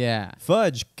 fudge. Yeah.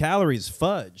 Fudge, calories,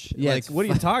 fudge. Yeah, like, it's what are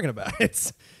you talking about?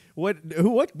 It's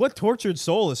what tortured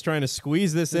soul is trying to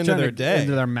squeeze this into Trying their to- day?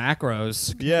 Into their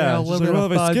macros. Yeah, a just little like, bit well,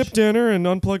 of if I skip fudge. dinner and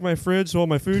unplug my fridge so all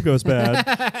my food goes bad,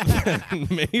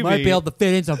 maybe Might be able to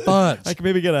fit in some fudge. I can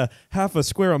maybe get a half a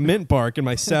square of mint bark in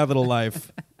my sad little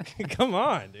life. Come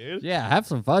on, dude. Yeah, have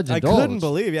some fudge. I Indulge. couldn't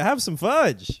believe you. Have some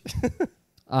fudge.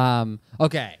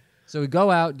 Okay. So we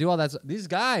go out, do all that. These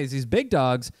guys, these big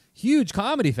dogs, huge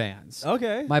comedy fans.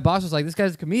 Okay. My boss was like, "This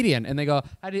guy's a comedian," and they go,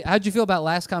 "How'd you feel about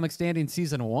Last Comic Standing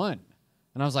season 1?"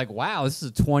 And I was like, "Wow, this is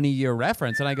a 20-year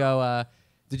reference." And I go,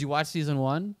 "Did you watch season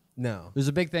 1?" No. There's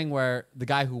a big thing where the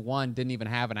guy who won didn't even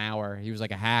have an hour. He was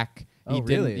like a hack. Oh,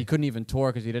 really? He couldn't even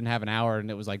tour because he didn't have an hour,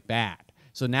 and it was like bad.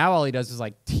 So now all he does is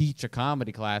like teach a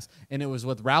comedy class, and it was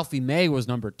with Ralphie May was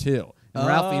number 2. And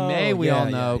Ralphie May, we all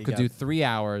know, could do 3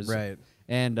 hours. Right.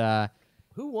 And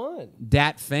Who won?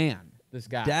 Dat Fan, this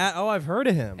guy. I've heard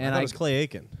of him. And I thought I- it was Clay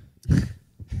Aiken.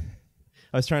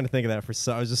 I was trying to think of that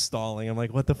I was just stalling. I'm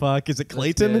like, what the fuck? Is it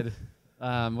Clayton? Good.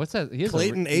 What's that? He has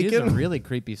Clayton he has a Aiken? really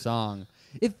creepy song.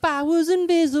 If I was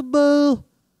invisible,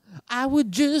 I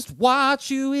would just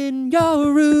watch you in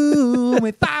your room.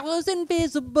 If I was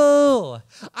invisible,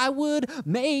 I would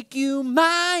make you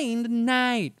mine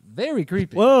tonight. Very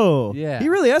creepy. Whoa. Yeah. He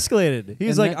really escalated.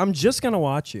 He's And like, then- I'm just going to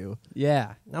watch you.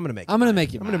 Yeah. I'm going to make I'm gonna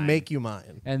make you I'm going to mine. make you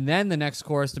mine. And then the next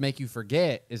chorus to make you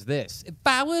forget is this. If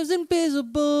I was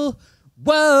invisible,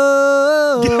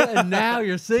 whoa. And now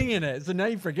you're singing it. So now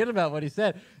you forget about what he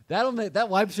said. That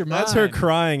wipes your mind. That's her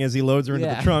crying as he loads her into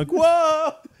Yeah. the trunk.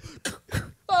 Whoa.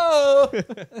 Oh.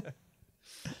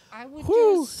 I would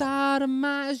Whew. just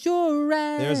sodomize your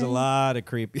ass. There's a lot of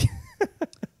creepy.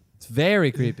 It's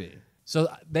very creepy. So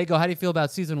they go, how do you feel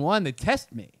about season 1? They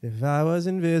test me. If I was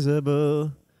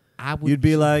invisible, I would. you'd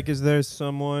be like, is there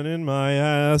someone in my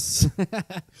ass?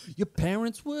 Your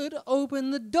parents would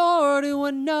open the door to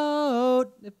a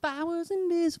note. If I was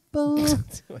invisible,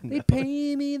 they'd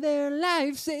pay me their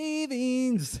life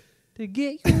savings to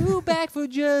get you back for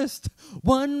just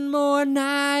one more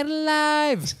night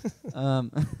alive.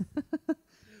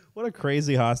 What a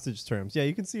crazy hostage terms. Yeah,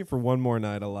 you can see it for one more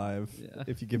night alive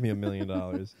if you give me $1 million.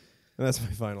 And that's my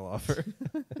final offer.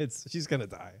 She's gonna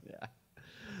die. Yeah.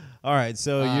 All right,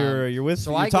 so you're with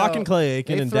So you're I talking go, Clay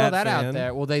Aiken they and throw Dat that Fan. out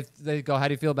there. Well, they go, how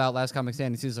do you feel about Last Comic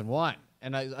Standing season 1?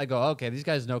 And I go, okay, these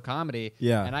guys know comedy.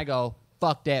 Yeah. And I go,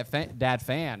 fuck Dat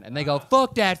Fan. And they go,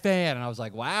 fuck Dat Fan. And I was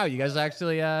like, wow, you guys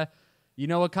actually, you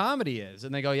know what comedy is.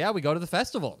 And they go, yeah, we go to the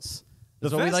festivals.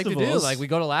 That's what we like to do. festivals? Like, we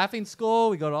go to Laughing School.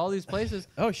 We go to all these places.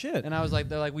 Oh shit! And I was like,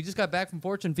 they're like, we just got back from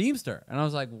Fortune Feimster. And I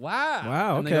was like, wow.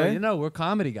 Wow, And they go, okay. you know, we're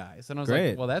comedy guys. And I was Great.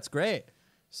 like, well, that's great.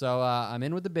 So I'm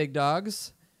in with the big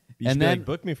dogs. You should and be then, like,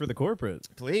 book me for the corporate.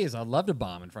 please, I'd love to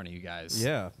bomb in front of you guys.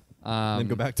 Yeah, and then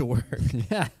go back to work.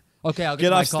 Yeah. Okay, I'll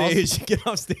Get my off calls. stage. Get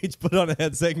off stage. Put on a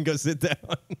headset and go sit down.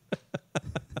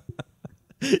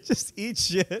 Just eat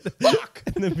shit. Fuck.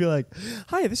 And then be like,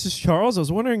 "Hi, this is Charles. I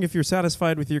was wondering if you're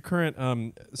satisfied with your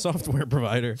current software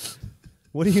provider.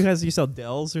 What do you guys? You sell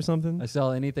Dells or something? I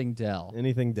sell anything Dell.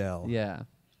 Anything Dell? Yeah.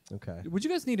 Okay. Would you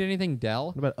guys need anything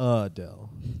Dell? What about Dell?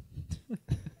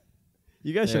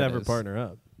 You guys should There have it her is. partner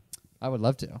up. I would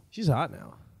love to. She's hot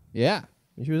now. Yeah.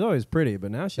 She was always pretty,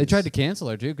 but now she's. They tried to cancel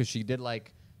her too because she did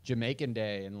like Jamaican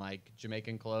Day and like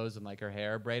Jamaican clothes and like her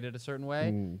hair braided a certain way.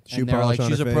 shoe And they were polish like, on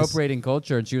she's her face. appropriating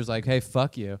culture, and she was like, "Hey,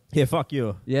 fuck you." Yeah, fuck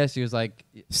you. Yeah, she was like,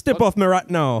 Step "Fuck- off me right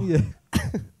now.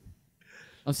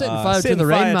 I'm setting fire to Setting the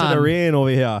rain, fire man." to the rain over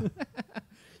here.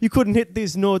 You couldn't hit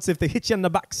these notes if they hit you on the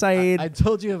backside. I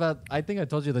told you about. I think I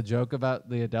told you the joke about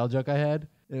the Adele joke I had.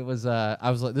 It was. I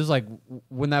was like, this was like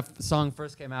when that song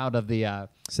first came out of the.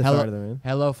 Set fire to the rain.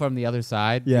 Hello from the Other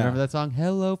Side. You Yeah. remember that song?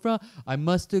 Hello from. I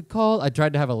must have called. I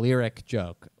tried to have a lyric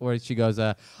joke where she goes,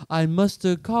 "I must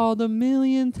have called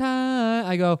 1,000,000 times."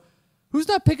 I go, "Who's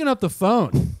not picking up the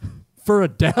phone for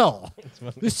Adele?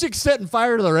 This chick's setting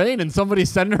fire to the rain, and somebody's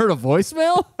sending her a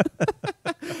voicemail."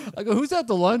 I go, "Who's at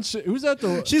the lunch? Who's at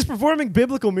the?" She's performing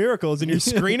biblical miracles, and you're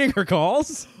screening her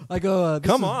calls. I go,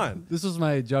 Come on. This was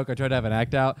my joke. I tried to have an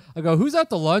act out. I go, who's out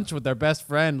to lunch with their best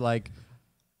friend? Like,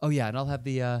 oh, yeah, and I'll have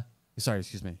the, sorry,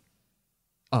 excuse me.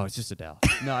 Oh, it's just Adele.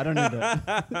 No, I don't need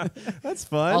to. That's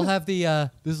fun. I'll have the,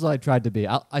 this is what I tried to be.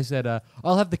 I said,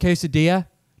 I'll have the quesadilla,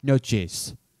 no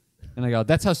cheese. And I go,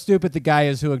 that's how stupid the guy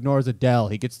is who ignores Adele.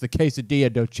 He gets the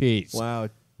quesadilla, no cheese. Wow.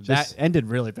 That ended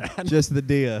really bad. Just the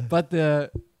dia. But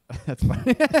the, that's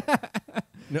funny.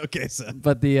 No queso.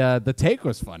 But the take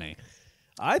was funny.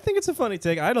 I think it's a funny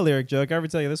take. I had a lyric joke. I ever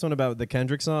tell you this one about the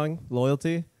Kendrick song,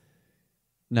 Loyalty?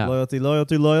 No.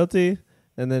 Loyalty.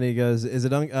 And then he goes, is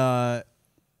it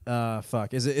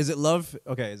fuck. Is it love?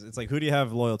 Okay, it's like, who do you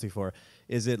have loyalty for?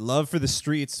 Is it love for the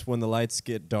streets when the lights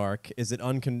get dark? Is it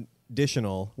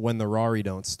unconditional when the Rari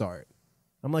don't start?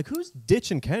 I'm like, who's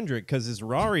ditching Kendrick because his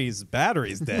Rari's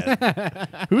battery's dead?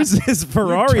 Who's his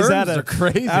Ferrari's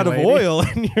out of oil?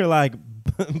 And you're like,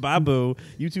 Babu,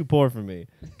 you too poor for me.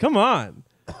 Come on.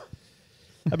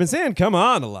 I've been saying come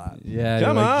on a lot. Yeah,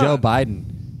 come like on. Joe Biden.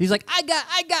 He's like, I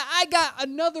got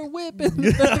another whip.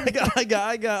 I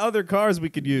got other cars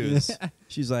we could use.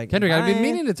 She's like, Kendrick, I've been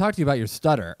meaning to talk to you about your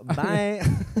stutter. Bye.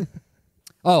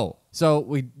 Oh,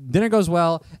 so dinner goes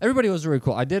well. Everybody was really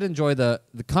cool. I did enjoy the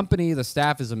company. The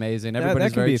staff is amazing.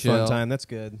 Everybody's that can very be a chill. fun time. That's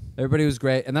good. Everybody was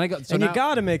great. And then I got you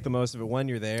got to make the most of it when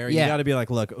you're there. Yeah. You got to be like,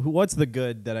 look, what's the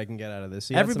good that I can get out of this?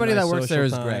 So everybody that works there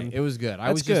is great. It was good.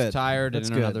 I was just good. tired and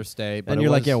in good. another state. But and you're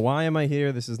like, yeah, why am I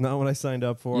here? This is not what I signed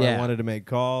up for. Yeah. I wanted to make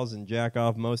calls and jack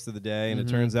off most of the day, and it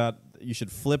turns out you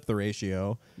should flip the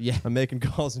ratio. Yeah. I'm making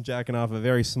calls and jacking off a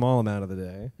very small amount of the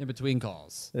day. In between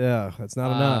calls. Yeah, that's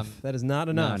not enough. That is not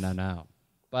enough. No.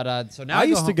 But so now I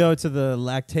used to go to the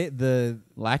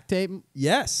lactate.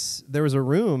 Yes, there was a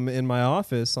room in my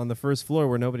office on the first floor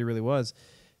where nobody really was,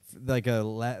 like a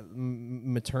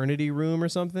maternity room or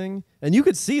something, and you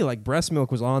could see like breast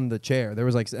milk was on the chair. There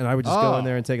was like, and I would just go in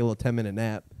there and take a little 10-minute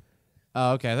nap.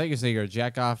 Oh, okay. I thought you were saying you're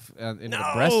jack off into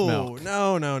the breast milk.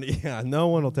 No. Yeah, no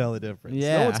one will tell the difference.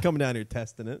 Yeah. No one's coming down here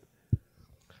testing it. Do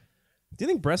you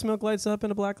think breast milk lights up in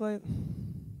a black light?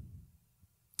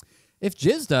 If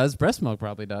jizz does, breast milk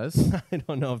probably does. I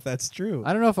don't know if that's true.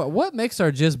 I don't know if what makes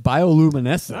our jizz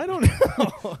bioluminescent. I don't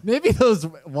know. Maybe those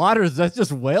waters, that's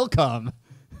just whale cum.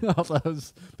 All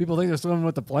those people think they're swimming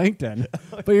with the plankton,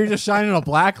 but you're just shining a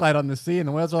black light on the sea, and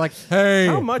the whales are like, "Hey,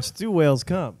 how much do whales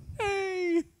come?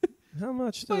 Hey, how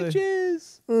much do my they?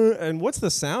 jizz." And what's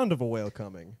the sound of a whale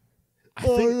coming? I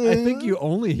think you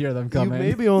only hear them coming. You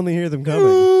maybe only hear them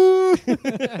coming.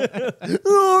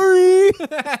 Sorry.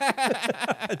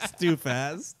 It's too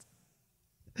fast.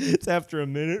 It's after a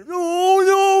minute.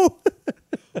 Oh, no.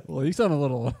 Well, you sound a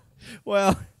little...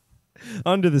 Well,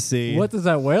 under the sea. What does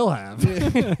that whale have?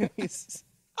 He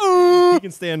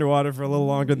can stay underwater for a little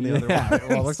longer than the other one.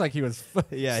 Well, it looks like he was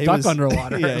he stuck was,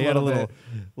 underwater. Yeah, he had a little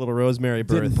rosemary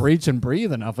birth. Didn't breach and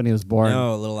breathe enough when he was born.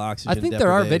 No, a little oxygen I think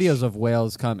there are deprivation. videos of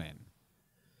whales coming.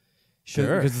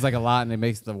 Sure. Because it's like a lot and it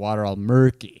makes the water all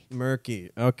murky.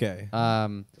 Okay. Let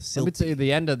me tell you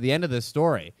the end of this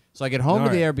story. So I get home to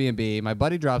the Airbnb. My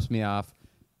buddy drops me off.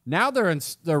 Now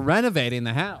they're renovating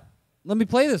the house. Let me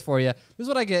play this for you. This is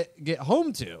what I get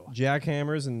home to.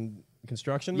 Jackhammers and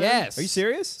construction men? Yes. Are you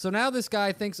serious? So now this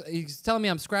guy thinks he's telling me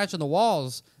I'm scratching the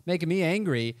walls, making me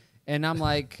angry, and I'm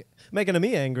like making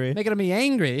me angry.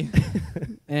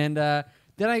 And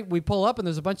then we pull up and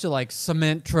there's a bunch of like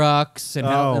cement trucks and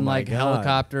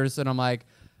helicopters, and I'm like,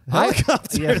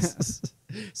 helicopters.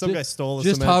 Some guy stole a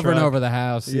just cement hovering truck. over the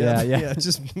house. Yeah.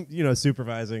 Just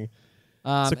supervising.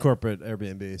 It's a corporate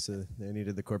Airbnb, so they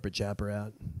needed the corporate chopper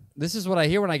out. This is what I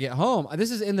hear when I get home.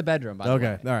 This is in the bedroom, by the way.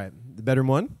 Okay, all right. The bedroom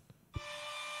one.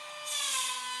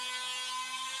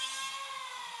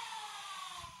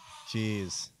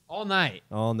 Jeez. All night.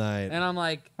 And I'm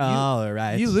like, all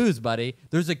right. You lose, buddy.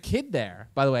 There's a kid there,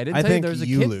 by the way. I didn't tell you there was a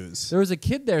kid. Lose. There was a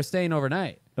kid there staying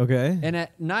overnight. Okay. And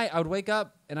at night, I would wake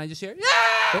up and I just hear,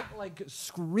 yeah! Like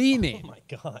screaming. Oh, my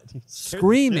God.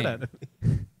 Screaming.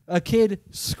 A kid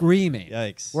screaming.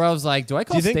 Yikes. Where I was like, do I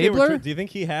call Stabler? Do you think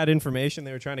he had information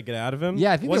they were trying to get out of him?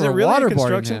 Yeah, I think was they it were really a waterboarding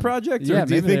construction him. project? Yeah, Or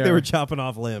do you maybe think they were chopping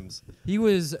off limbs? He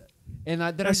was, and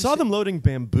then I saw them loading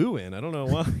bamboo in. I don't know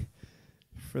why.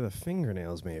 For the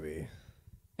fingernails, maybe.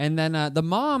 And then the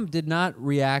mom did not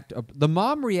react. The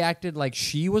mom reacted like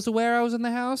she was aware I was in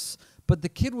the house, but the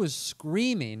kid was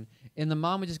screaming, and the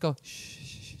mom would just go, shh.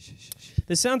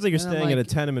 This sounds like you're staying like, in a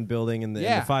tenement building in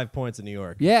the 5 points of New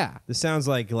York. Yeah. This sounds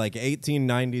like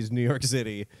 1890s New York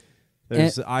City.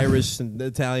 There's Irish and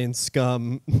Italian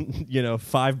scum,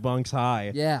 5 bunks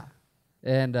high. Yeah.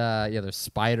 And there's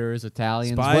spiders,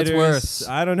 Italians. Spiders. What's worse?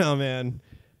 I don't know, man.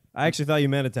 I actually thought you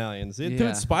meant Italians. They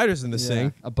put spiders in the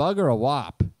sink. A bug or a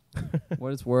wop?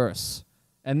 What is worse?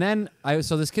 And then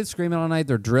so this kid's screaming all night.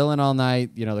 They're drilling all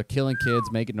night. They're killing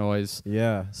kids, making noise.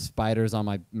 Yeah. Spiders on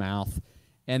my mouth.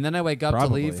 And then I wake up to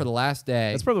leave for the last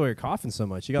day. That's probably why you're coughing so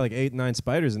much. You got 8, 9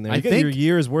 spiders in there. You think get your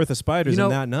year's worth of spiders in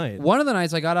that night. One of the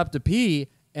nights I got up to pee,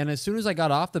 and as soon as I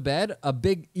got off the bed, a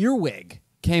big earwig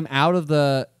came out of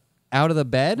the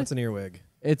bed. What's an earwig?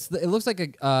 It looks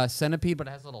like a centipede, but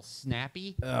it has a little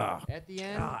snappy at the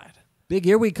end. God. Big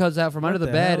earwig comes out from under the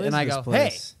bed, and I go,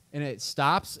 place? hey, and it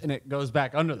stops and it goes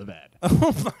back under the bed.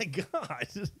 Oh my God.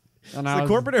 And It's the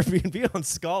corporate Airbnb on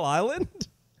Skull Island?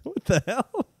 What the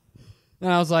hell?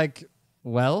 And I was like,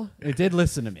 well, it did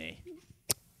listen to me.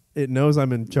 It knows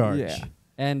I'm in charge. Yeah.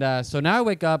 And so now I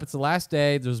wake up. It's the last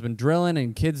day. There's been drilling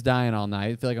and kids dying all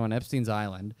night. I feel like I'm on Epstein's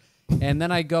Island. And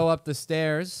then I go up the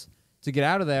stairs to get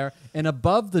out of there. And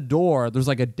above the door, there's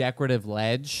like a decorative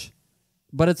ledge.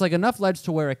 But it's like enough ledge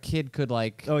to where a kid could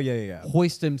like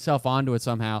hoist himself onto it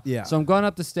somehow. Yeah. So I'm going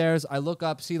up the stairs. I look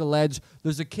up, see the ledge.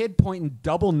 There's a kid pointing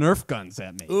double Nerf guns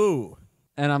at me. Ooh.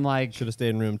 And I'm like... Should have stayed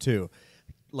in room 2.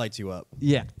 Lights you up.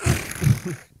 Yeah.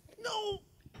 No.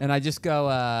 And I just go,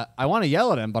 I want to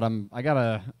yell at him, but I got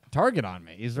a target on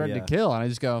me. He's ready to kill. And I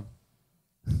just go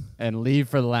and leave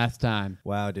for the last time.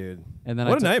 Wow, dude. And then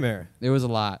what a nightmare. It was a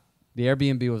lot. The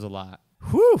Airbnb was a lot.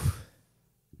 Whew.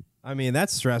 I mean,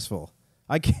 that's stressful.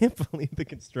 I can't believe the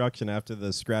construction after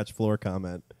the scratch floor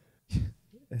comment.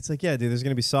 It's like, yeah, dude, there's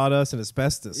going to be sawdust and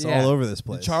asbestos all over this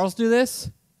place. Did Charles do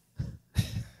this?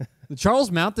 Did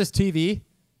Charles mount this TV?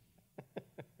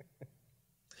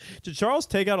 Did Charles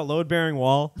take out a load-bearing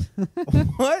wall?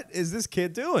 What is this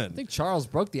kid doing? I think Charles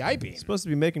broke the I-beam. He's supposed to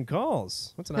be making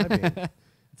calls. What's an I-beam?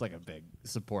 It's like a big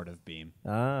supportive beam.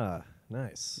 Ah,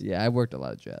 nice. Yeah, I worked a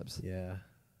lot of jobs. Yeah.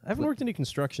 I haven't worked any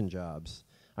construction jobs.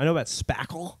 I know about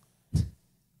spackle.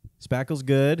 Spackle's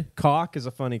good. Caulk is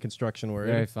a funny construction word.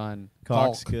 Very fun.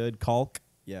 Caulk's good. Caulk.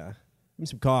 Yeah. Give me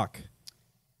some caulk.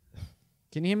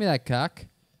 Can you hand me that cock?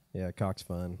 Yeah, caulk's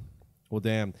fun. Well,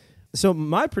 damn. So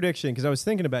my prediction, because I was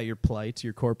thinking about your plight,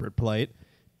 your corporate plight,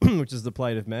 which is the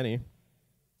plight of many,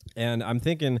 and I'm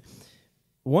thinking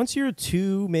once you're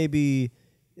maybe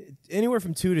anywhere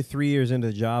from 2 to 3 years into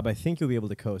the job, I think you'll be able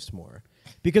to coast more.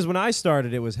 Because when I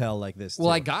started, it was hell like this.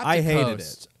 Well, too. I hated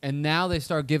coast, it, and now they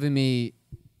start giving me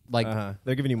like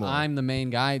they're giving you more. I'm the main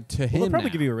guy to him. They'll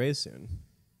probably now. give you a raise soon.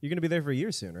 You're gonna be there for a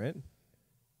year soon, right?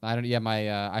 I don't.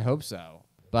 Yeah, I hope so.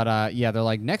 But yeah, they're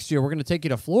like, next year we're going to take you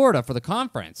to Florida for the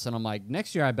conference. And I'm like,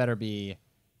 next year I better be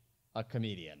a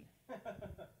comedian.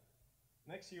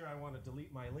 Next year I want to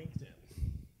delete my LinkedIn.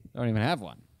 I don't even have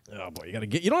one. Oh, boy,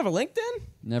 you don't have a LinkedIn?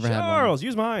 Never had one. Charles,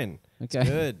 use mine. Okay. It's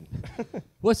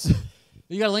good.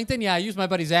 You got a LinkedIn? Yeah, I use my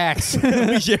buddy Zach's.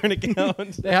 We share an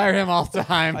account. They hire him all the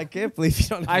time. I can't believe you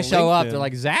don't have I show LinkedIn. up. They're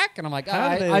like, Zach? And I'm like,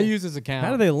 I use his account.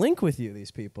 How do they link with you, these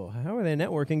people? How are they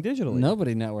networking digitally?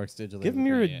 Nobody networks digitally. Give them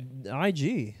your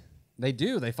IG. They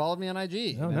do. They followed me on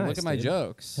IG. Oh, They nice, look at my dude.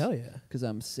 jokes. Hell yeah. Because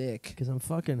I'm sick. Because I'm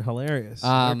fucking hilarious.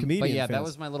 But comedian yeah, fans. that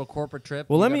was my little corporate trip.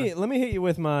 Well, let me hit you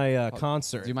with my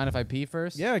concert. Do you mind if I pee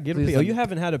first? Yeah, get a Please pee. let You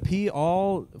haven't had a pee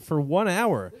all for 1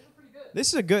 hour.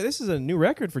 This is a new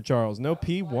record for Charles. No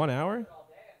pee 1 hour.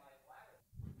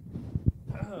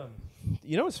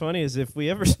 You know what's funny is if we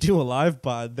ever do a live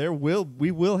pod,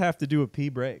 we will have to do a pee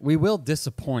break. We will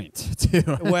disappoint too.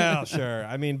 Well, sure.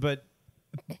 I mean, but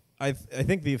I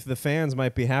think the fans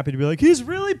might be happy to be like, he's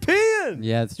really peeing.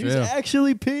 Yeah, it's He's true.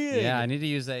 actually peeing. Yeah, I need to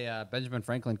use a Benjamin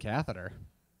Franklin catheter.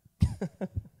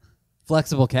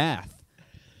 Flexible cath.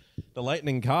 The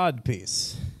lightning cod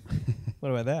piece. What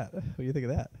about that? What do you think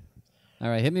of that? All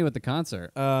right, hit me with the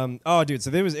concert. Oh, dude.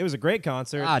 So it was a great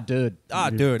concert. Dude.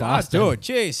 Dude.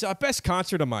 Jeez, best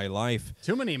concert of my life.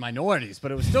 Too many minorities,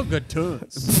 but it was still good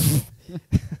tunes.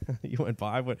 You went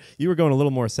by. You were going a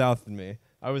little more south than me.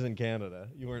 I was in Canada.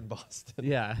 You were in Boston.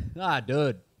 Yeah.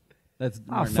 Dude. That's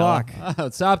fuck.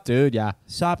 What's up, dude? Yeah.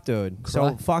 Sup, dude.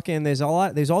 So fucking there's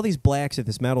all these blacks at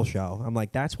this metal show. I'm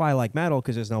like, that's why I like metal,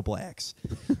 because there's no blacks.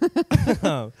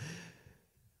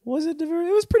 Was it diverse?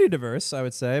 It was pretty diverse, I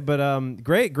would say. But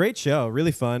great show,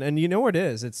 really fun. And you know where it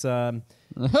is? It's I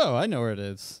know where it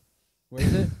is. Where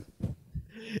is it?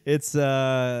 It's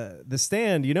the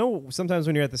Stand. You know, sometimes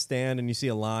when you're at the Stand and you see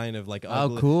a line of like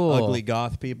ugly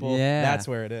goth people, that's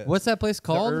where it is. What's that place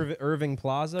called? The Irving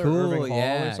Plaza Cool, or Irving Hall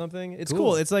yeah. or something. It's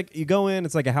cool. It's like you go in,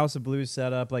 it's like a House of Blues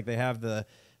setup. Like they have the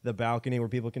balcony where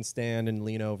people can stand and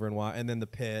lean over and watch, and then the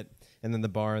pit, and then the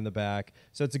bar in the back.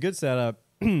 So it's a good setup.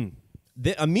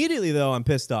 Immediately though, I'm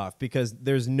pissed off because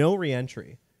there's no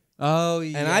re-entry. Oh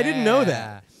yeah. And I didn't know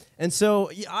that. And so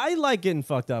I like getting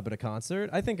fucked up at a concert.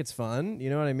 I think it's fun.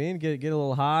 You know what I mean? Get a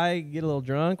little high, get a little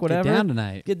drunk, whatever.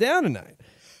 Get down tonight.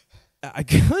 I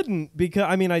couldn't because,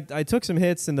 I mean, I took some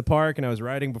hits in the park and I was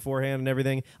riding beforehand and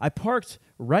everything. I parked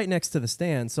right next to the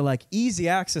Stand. So, like, easy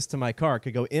access to my car.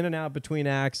 Could go in and out between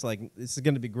acts. Like, this is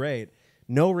going to be great.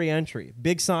 No re-entry.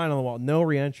 Big sign on the wall. No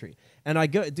re-entry. And I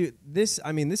go, dude, this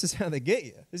is how they get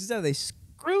you. This is how they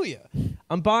screw you.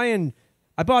 I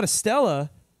bought a Stella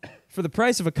for the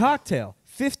price of a cocktail.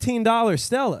 $15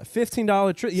 Stella,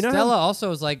 $15 you know Stella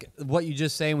also is like what you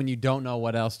just say when you don't know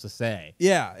what else to say.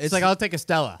 Yeah, It's like, I'll take a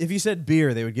Stella. if you said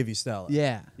beer, they would give you Stella.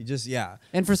 Yeah. You just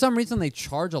And for some reason, they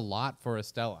charge a lot for a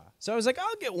Stella. So I was like,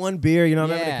 I'll get one beer. You know, I'm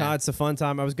having Yeah. a con. It's a fun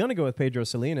time. I was gonna go with Pedro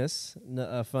Salinas,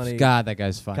 a funny God, that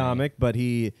guy's funny. comic, but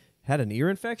he had an ear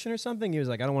infection or something. He was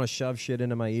like, I don't want to shove shit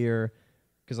into my ear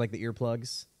because like the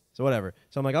earplugs. So whatever.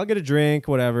 So I'm like, I'll get a drink,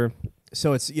 whatever.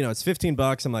 So it's it's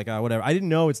 $15. I'm like, whatever. I didn't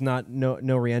know it's not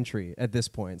no reentry at this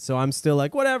point. So I'm still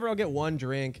like, whatever. I'll get one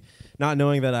drink, not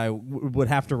knowing that I would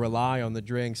have to rely on the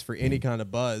drinks for any kind of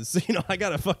buzz. I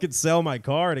gotta fucking sell my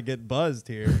car to get buzzed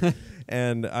here,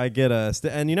 and I get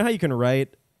and you know how you can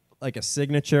write like a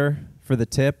signature for the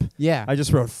tip? Yeah. I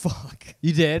just wrote fuck.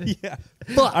 You did? Yeah.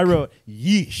 Fuck. I wrote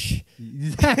yeesh.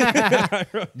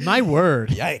 My word.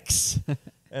 Yikes.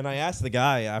 And I asked the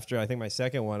guy after I think my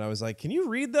second one, I was like, can you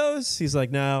read those? He's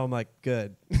like, no. I'm like,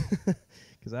 good.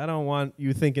 Because I don't want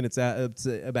you thinking it's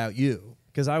about you.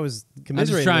 Because I was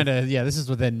commiserating. I'm just trying to, this is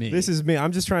within me. This is me.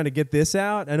 I'm just trying to get this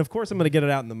out. And of course, I'm going to get it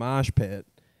out in the mosh pit.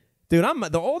 Dude,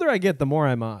 the older I get, the more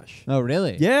I mosh. Oh,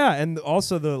 really? Yeah, and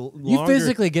also the longer... You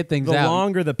physically get things the out. The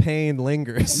longer the pain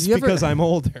lingers because I'm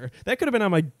older. That could have been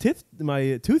on my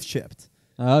tooth chipped.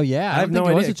 Oh, yeah. I have don't no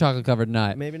think it was idea. a chocolate-covered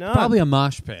nut. Maybe not. Probably a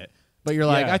mosh pit. But you're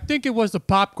like, Yeah. I think it was the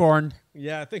popcorn.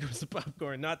 Yeah, I think it was the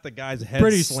popcorn, not the guy's head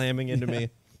Pretty slamming into me.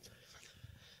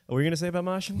 What were you going to say about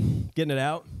moshing? Getting it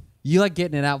out? You like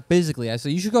getting it out physically. So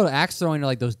you should go to axe throwing to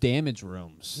like those damage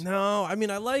rooms. No, I mean,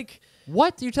 I like...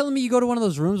 What? You're telling me you go to one of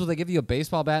those rooms where they give you a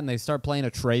baseball bat and they start playing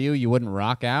Atreyu, you wouldn't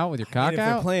rock out with your cock if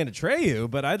out? they're playing Atreyu,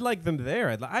 but I'd like them there.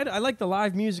 I like the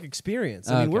live music experience.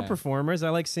 I mean, we're Okay. performers. I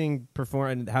like seeing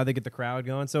perform and how they get the crowd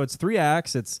going. So it's 3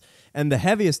 acts. And the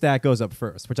heaviest act goes up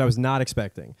first, which I was not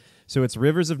expecting. So it's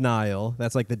Rivers of Nile.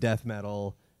 That's like the death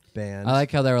metal band. I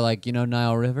like how they were like,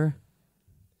 Nile River?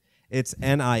 It's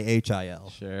Nihil.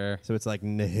 Sure. So it's like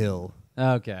nihil.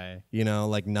 Okay.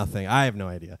 Like nothing. I have no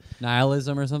idea.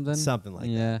 Nihilism or something? Something like that.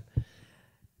 Yeah.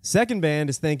 Second band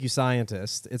is Thank You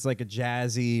Scientist. It's like a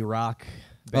jazzy rock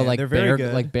band. Oh, like They're very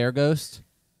good. Like Bear Ghost?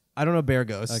 I don't know Bear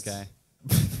Ghosts. Okay.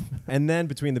 And then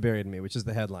Between the Buried and Me, which is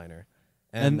the headliner.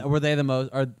 And were they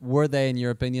were they, in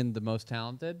your opinion, the most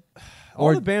talented?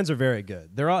 All the bands are very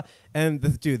good. They're all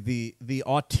the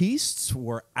Autistes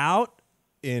were out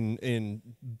in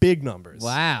big numbers.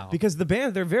 Wow. Because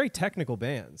they're very technical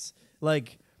bands.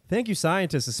 Like Thank You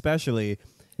Scientists especially.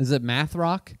 Is it math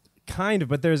rock? Kind of,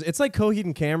 but it's like Coheed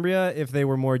and Cambria if they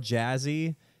were more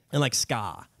jazzy and like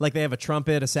ska. Like they have a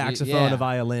trumpet, a saxophone, Yeah. a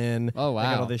violin. Oh, They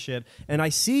got wow. all this shit. And I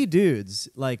see dudes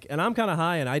and I'm kind of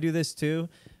high and I do this too,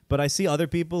 but I see other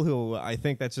people who I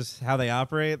think that's just how they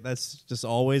operate. That's just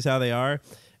always how they are.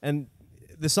 And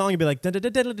the song would be like, and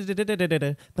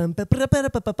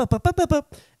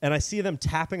I see them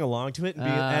tapping along to it, and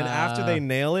after they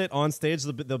nail it on stage,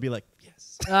 they'll be like,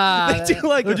 yes. They do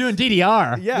like they're doing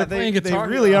DDR. yeah, They're they playing guitar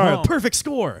really are. home. Perfect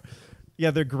score.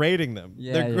 Yeah, they're grading them.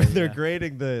 Yeah, They're yeah.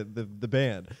 grading the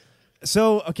band.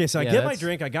 So I get my that's-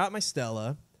 drink. I got my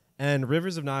Stella, and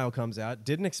Rivers of Nile comes out.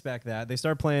 Didn't expect that. They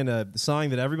start playing a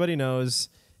song that everybody knows.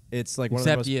 It's like one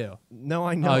Except of the most, you. No,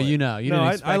 I know. Oh, it. you know. You no, didn't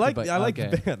I expect like it, but I like okay.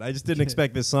 the band. I just didn't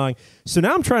expect this song. So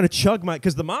now I'm trying to chug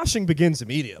because the moshing begins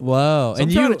immediately. Whoa. So I'm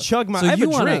trying to chug so I have you a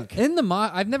wanna- drink. In the mosh,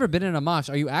 I've never been in a mosh.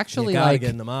 Are you actually You gotta like...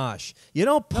 get in the mosh. You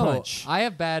don't No, punch. I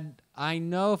have bad... I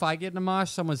know if I get in a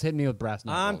mosh, someone's hitting me with brass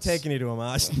knuckles. I'm taking you to a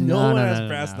mosh. No, No one no, has no,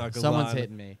 brass no. knuckles Someone's on.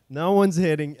 hitting me. No one's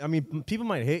hitting. I mean, people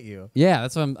might hit you. Yeah,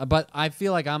 that's what I'm... But I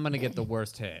feel like I'm going to get the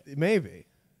worst hit. Maybe.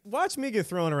 Watch me get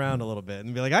thrown around a little bit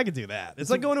and be like, I could do that.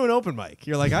 It's like going to an open mic.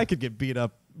 You're like, I could get beat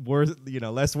up worse,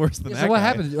 less worse than that. So what guy.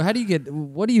 happens? How do you get...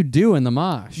 What do you do in the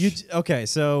mosh? Okay,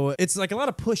 so it's like a lot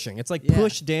of pushing. It's like Yeah.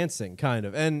 push dancing, kind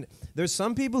of. And there's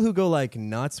some people who go like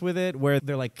nuts with it, where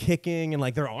they're like kicking and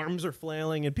like their arms are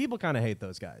flailing, and people kind of hate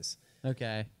those guys.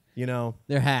 Okay.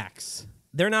 They're hacks.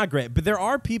 They're not great, but there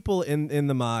are people in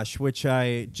the mosh, which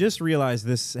I just realized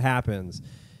this happens.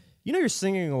 You're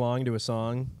singing along to a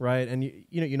song, right? And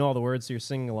you know all the words, so you're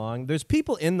singing along. There's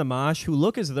people in the mosh who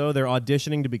look as though they're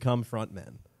auditioning to become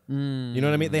frontmen. You know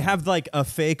what I mean? They have like a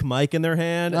fake mic in their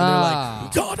hand, and they're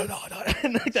like, da, da, da, da,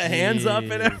 and like the hands up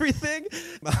and everything.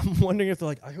 I'm wondering if they're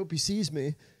like, I hope he sees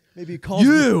me. Maybe he calls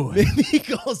me. Maybe he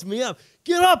calls me up.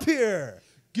 Get up here.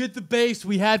 Get the bass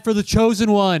we had for the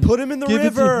chosen one. Put him in the Give it to-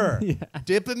 river. Yeah.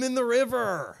 Dip him in the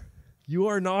river. You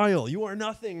are Nile. You are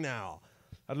nothing now.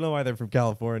 I don't know why they're from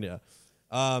California.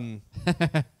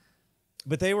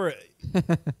 But they were...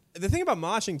 the thing about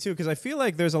moshing, too, because I feel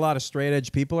like there's a lot of straight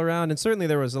edge people around, and certainly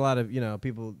there was a lot of,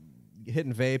 people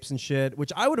hitting vapes and shit,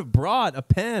 which I would have brought a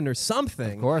pen or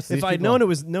something. Of course, if I'd known it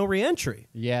was no reentry.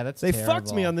 Yeah, that's They terrible.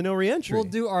 fucked me on the no reentry.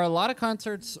 Well, are a lot of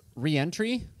concerts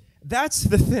re-entry? That's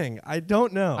the thing. I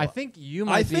don't know. I think you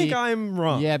might be. I think I'm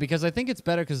wrong. Yeah, because I think it's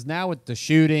better because now with the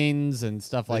shootings and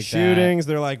stuff like that. Shootings,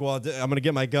 they're like, well, I'm going to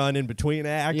get my gun in between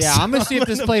acts. Yeah, I'm going to see if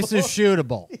this place is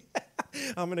shootable.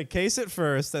 I'm going to case it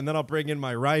first, and then I'll bring in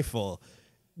my rifle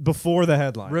before the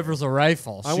headline. River's a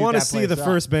rifle. I want to see the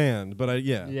first band, but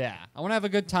yeah. Yeah, I want to have a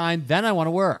good time. Then I want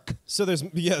to work. So there's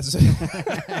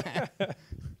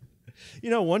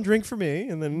one drink for me,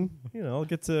 and then I'll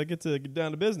get get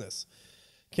down to business,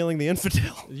 killing the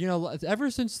infidel.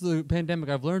 Ever since the pandemic,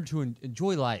 I've learned to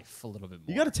enjoy life a little bit more.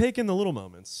 You got to take in the little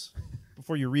moments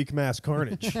before you wreak mass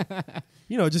carnage.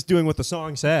 Just doing what the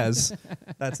song says.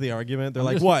 That's the argument. They're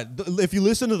like, what? If you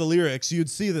listen to the lyrics, you'd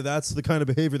see that that's the kind of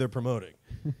behavior they're promoting.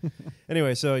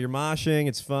 Anyway, so you're moshing.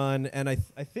 It's fun. And I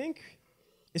think,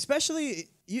 especially,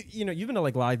 you've been to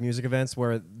like live music events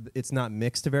where it's not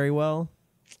mixed very well.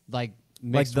 Like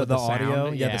the audio.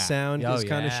 Sound? Yeah, the sound is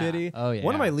kind of shitty. Oh, yeah.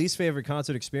 One of my least favorite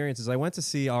concert experiences, I went to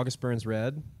see August Burns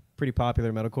Red, pretty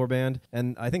popular metalcore band,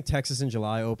 and I think Texas in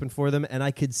July opened for them, and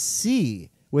I could see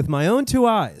with my own two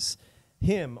eyes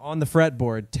him on the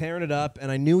fretboard tearing it up,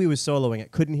 and I knew he was soloing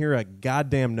it. Couldn't hear a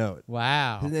goddamn note.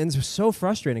 Wow. And it was so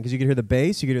frustrating because you could hear the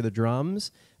bass, you could hear the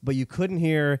drums, but you couldn't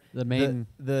hear the main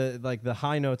the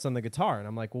high notes on the guitar. And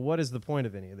I'm like, well, what is the point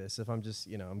of any of this if I'm just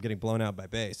I'm getting blown out by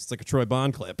bass? It's like a Troy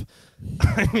Bond clip.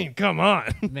 I mean, come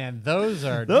on, man. Those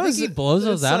are do you think he blows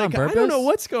those out on purpose? I don't know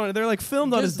what's going on. They're like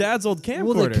filmed on his dad's old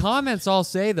camcorder. Well, the comments all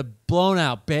say the blown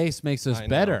out bass makes us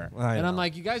better, I and know. I'm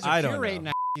like, you guys are curating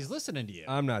that. He's listening to you.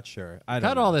 I'm not sure.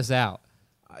 Cut all this out.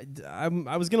 I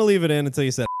was gonna leave it in until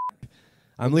you said.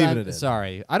 I'm leaving it in.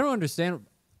 Sorry, I don't understand.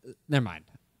 Never mind.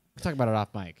 We'll talk about it off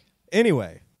mic.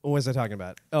 Anyway, what was I talking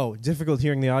about? Oh, difficult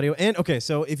hearing the audio. And okay,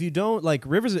 so if you don't like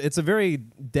Rivers, it's a very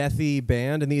deathy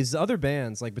band, and these other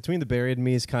bands, like Between the Buried and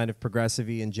Me, is kind of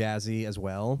progressive-y and jazzy as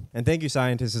well. And Thank You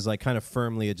Scientist is like kind of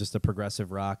firmly just a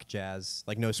progressive rock jazz,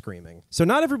 like no screaming. So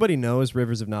not everybody knows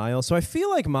Rivers of Nile. So I feel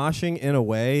like moshing in a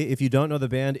way, if you don't know the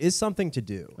band, is something to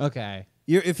do. Okay.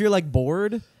 If you're like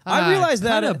bored, I realize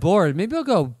that. Kind of bored. Maybe I'll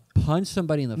go punch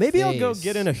somebody in the face. Maybe I'll go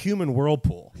get in a human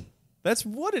whirlpool. That's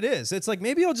what it is. It's like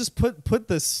maybe I'll just put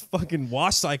this fucking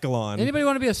wash cycle on. Anybody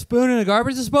want to be a spoon in a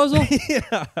garbage disposal?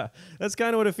 Yeah, that's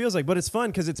kind of what it feels like. But it's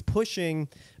fun because it's pushing,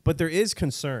 but there is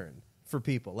concern for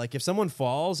people. Like if someone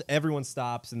falls, everyone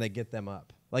stops and they get them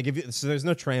up. Like so there's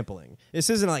no trampling.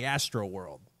 This isn't like Astro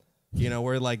World,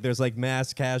 where like there's like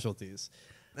mass casualties.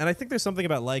 And I think there's something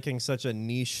about liking such a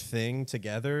niche thing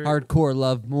together. Hardcore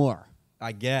love more.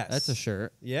 I guess. That's a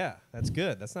shirt. Yeah, that's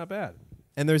good. That's not bad.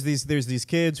 And there's these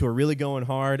kids who are really going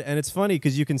hard, and it's funny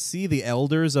because you can see the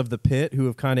elders of the pit who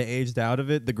have kind of aged out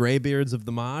of it, the graybeards of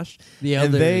the mosh. The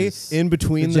elders, and they in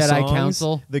between the Jedi songs,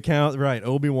 Council, right,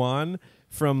 Obi-Wan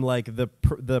from like the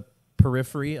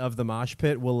periphery of the mosh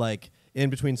pit will like in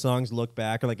between songs look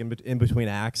back or like in between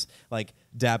acts like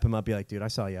dap him up, be like, dude, I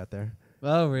saw you out there.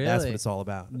 Oh, really? That's what it's all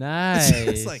about. Nice.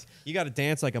 It's like you got to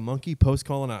dance like a monkey post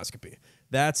colonoscopy.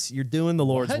 You're doing the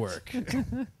Lord's work.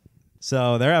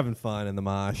 So they're having fun in the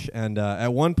mosh, and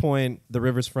at one point, the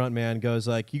Rivers front man goes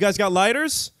like, "You guys got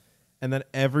lighters?" And then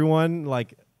everyone,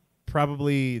 like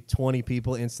probably 20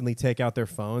 people, instantly take out their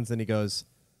phones, and he goes,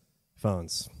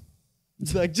 "Phones."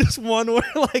 It's like just one word.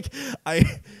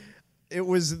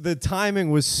 The timing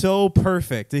was so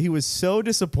perfect. He was so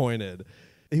disappointed.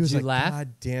 He was Did like, you laugh?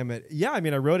 "God damn it!" Yeah, I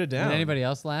mean, I wrote it down. Did anybody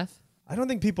else laugh? I don't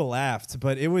think people laughed,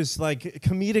 but it was like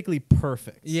comedically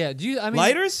perfect. Yeah.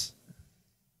 Lighters?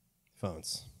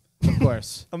 Phones. Of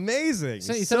course. Amazing.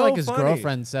 So he said like his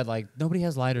girlfriend said like nobody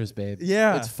has lighters, babe.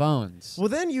 Yeah. It's phones. Well,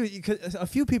 then a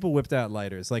few people whipped out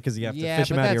lighters, like because you have to fish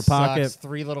them but out of your pocket. Sucks.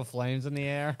 3 little flames in the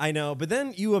air. I know, but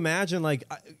then you imagine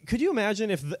could you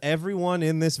imagine if everyone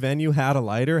in this venue had a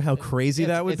lighter? How crazy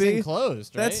that would be. It's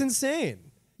enclosed, right? That's insane.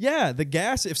 Yeah, the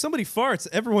gas. If somebody farts,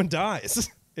 everyone dies.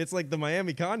 It's like the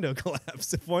Miami condo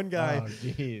collapse. If one guy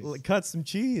cuts some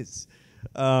cheese.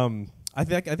 I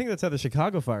think that's how the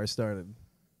Chicago fire started.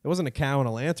 It wasn't a cow and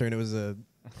a lantern. It was a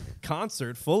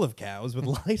concert full of cows with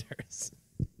lighters.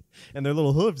 And their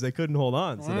little hooves, they couldn't hold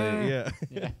on. So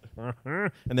and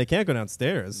they can't go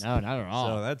downstairs. No, not at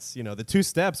all. So that's, the 2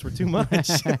 steps were too much.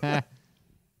 You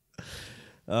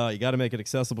got to make it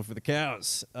accessible for the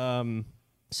cows.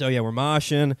 So yeah, we're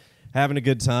moshing, having a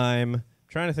good time.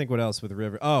 Trying to think what else with the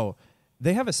River. Oh,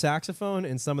 they have a saxophone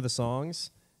in some of the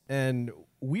songs. And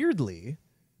weirdly,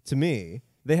 to me,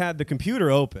 they had the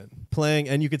computer open playing,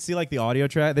 and you could see like the audio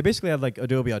track. They basically had like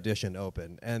Adobe Audition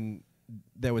open, and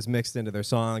that was mixed into their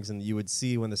songs, and you would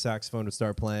see when the saxophone would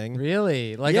start playing.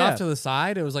 Really? Like Yeah. off to the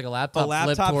side? It was like a laptop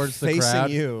flipped towards the facing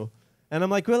crowd? you. And I'm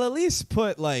like, well, at least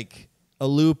put like a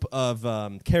loop of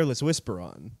Careless Whisper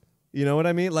on. You know what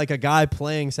I mean? Like a guy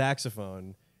playing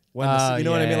saxophone. When you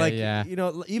know what I mean? Like, you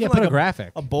know, even put like a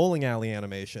graphic. A bowling alley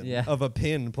animation Yeah. of a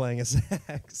pin playing a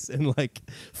sax and like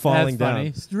falling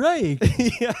That's down. funny.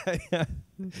 Strike. yeah.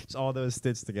 Just all those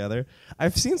stitched together.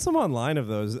 I've seen some online of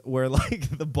those where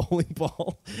like the bowling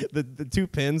ball, the two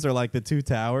pins are like the two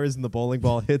towers, and the bowling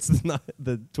ball hits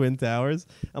the twin towers.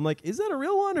 I'm like, is that a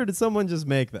real one, or did someone just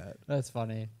make that? That's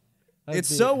funny.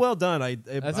 It's so well done. I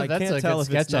That's can't a tell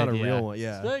good if it's sketch not idea. a real one.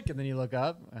 Yeah. Strike, and then you look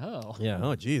up. Oh. Yeah.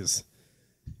 Oh, geez.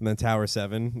 And then Tower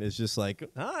 7 is just like,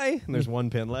 hi, and there's one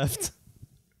pin left.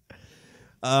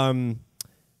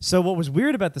 So what was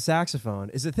weird about the saxophone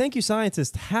is that Thank You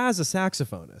Scientist has a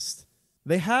saxophonist.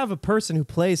 They have a person who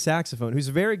plays saxophone who's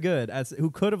very good, who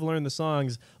could have learned the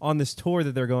songs on this tour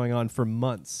that they're going on for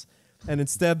months. And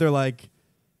instead they're like,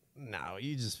 no,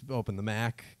 you just open the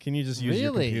Mac. Can you just use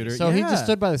your computer? So he just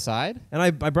stood by the side? And I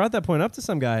brought that point up to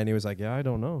some guy, and he was like, yeah, I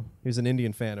don't know. He was an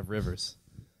Indian fan of Rivers.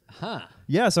 Huh.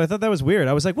 Yeah, so I thought that was weird.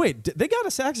 I was like, wait, they got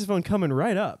a saxophone coming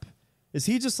right up. Is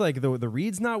he just like, the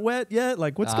reed's not wet yet?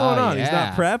 Like, what's going on? Yeah. He's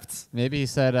not prepped? Maybe he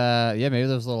said, maybe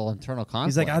there was a little internal conflict.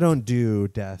 He's like, I don't do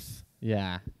death.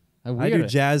 Yeah. I do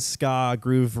jazz, ska,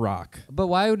 groove, rock. But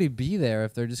why would he be there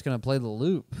if they're just going to play the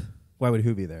loop? Why would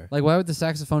who be there? Like, why would the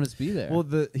saxophonist be there?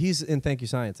 Well, he's in Thank You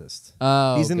Scientist.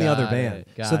 Oh, he's in the other band.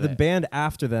 So the it. band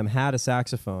after them had a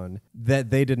saxophone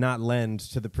that they did not lend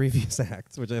to the previous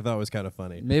act, which I thought was kind of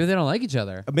funny. Maybe they don't like each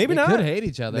other. Maybe they not. Could hate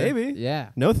each other. Maybe. Yeah.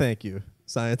 No, thank you,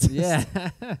 Scientist. Yeah.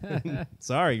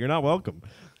 Sorry, you're not welcome.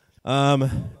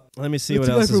 Let me see What's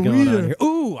what else is going Weeder? on here.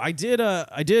 Ooh, I did.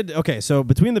 Okay, so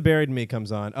Between the Buried and Me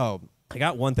comes on. Oh, I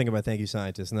got one thing about Thank You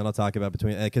Scientist, and then I'll talk about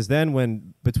because then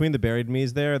when Between the Buried and Me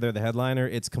is there, they're the headliner.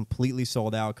 It's completely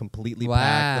sold out, completely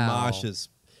packed. The mosh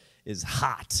is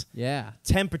hot. Yeah.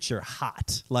 Temperature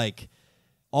hot. Like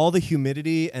all the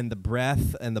humidity and the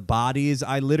breath and the bodies.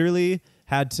 I literally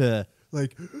had to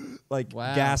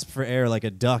Wow. gasp for air like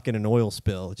a duck in an oil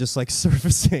spill, just like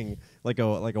surfacing like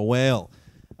a whale.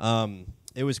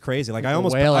 It was crazy. Like I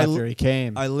almost after he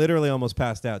came. I literally almost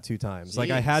passed out 2 times. Jeez. Like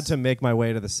I had to make my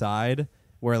way to the side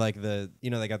where like they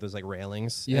got those like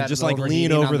railings. You and had just it like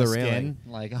lean overheating over on the skin.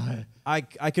 railing.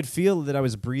 Like, I could feel that I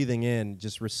was breathing in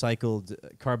just recycled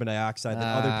carbon dioxide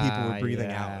that other people were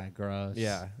breathing out. Gross.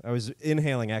 Yeah, I was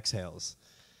inhaling exhales.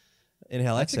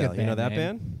 Inhale, That's a good exhale. You know that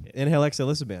band band? Inhale, exhale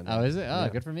is a band. Oh, is it? Oh, Yeah.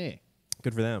 good for me.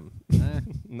 Good for them.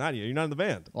 Not you. You're not in the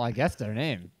band. Well, I guess their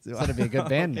name. Said it'd be a good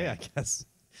band Okay, name.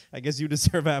 I guess you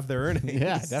deserve half their earnings.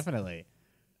 Yeah, definitely.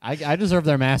 I deserve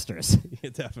their masters. Yeah,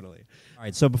 definitely. All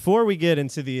right, so before we get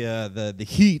into the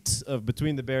heat of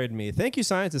Between the Buried and Me, Thank You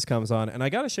Scientist comes on, and I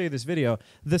got to show you this video.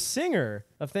 The singer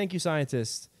of Thank You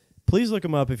Scientist, please look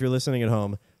him up if you're listening at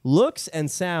home, looks and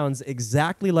sounds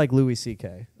exactly like Louis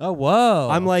C.K. Oh, whoa.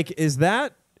 I'm like, is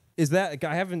that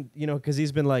I haven't, because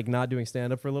he's been like not doing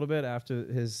stand up for a little bit after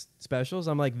his specials.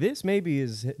 I'm like, this maybe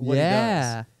is what he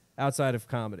does outside of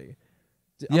comedy.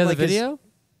 You have the video?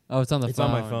 Oh, it's on the phone. It's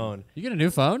on my phone. You get a new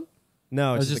phone?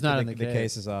 No, it's just not in the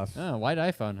case is off. Oh, white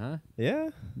iPhone, huh? Yeah.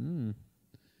 Mm.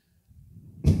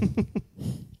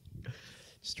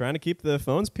 Just trying to keep the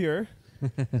phones pure.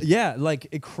 Yeah,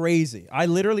 like crazy. I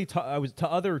literally I was to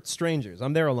other strangers.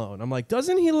 I'm there alone. I'm like,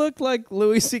 doesn't he look like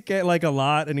Louis C.K. like a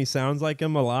lot, and he sounds like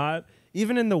him a lot?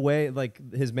 Even in the way,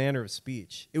 like his manner of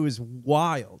speech, it was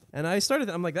wild. And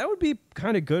I'm like, that would be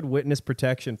kind of good witness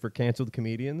protection for canceled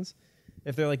comedians.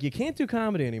 If they're like, you can't do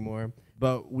comedy anymore,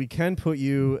 but we can put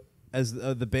you as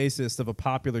the bassist of a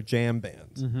popular jam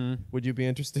band. Mm-hmm. Would you be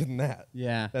interested in that?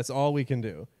 Yeah. That's all we can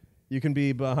do. You can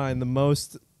be behind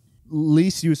the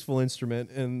least useful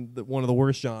instrument in one of the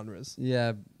worst genres.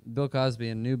 Yeah, Bill Cosby,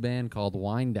 a new band called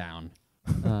Wind Down.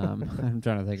 I'm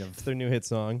trying to think of... It's their new hit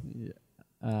song. Yeah.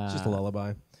 It's just a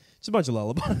lullaby. Just a bunch of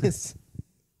lullabies.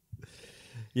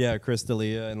 Yeah, Chris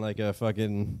D'Elia and like a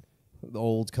fucking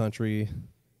old country...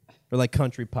 Or like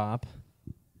country pop.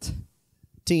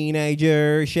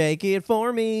 Teenager, shake it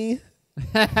for me.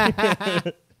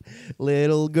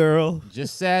 Little girl.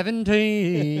 Just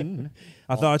 17.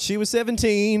 I thought she was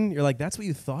 17. You're like, that's what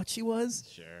you thought she was?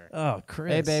 Sure. Oh,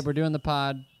 Chris. Hey, babe, we're doing the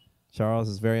pod. Charles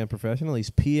is very unprofessional. He's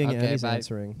peeing and he's bye.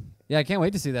 answering. Yeah, I can't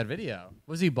wait to see that video.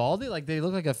 Was he baldy? Like, did he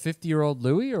look like a 50-year-old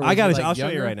Louis? Or I got it. like I'll show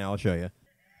you younger? right now. I'll show you.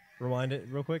 Rewind it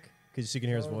real quick because you can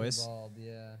hear his voice. Bald,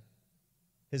 yeah.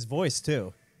 His voice,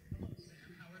 too.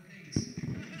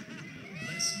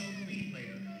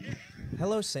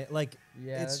 Hello, Sam. Like,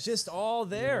 Yeah, it's just all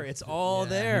there. It's all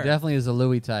there. He definitely is a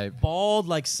Louis type. Bald,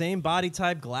 like same body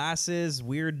type, glasses,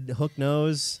 weird hook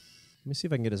nose. Let me see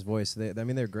if I can get his voice.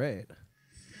 They're great.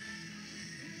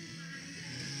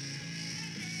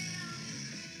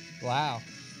 Wow.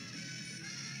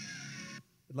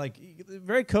 Like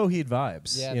very Coheed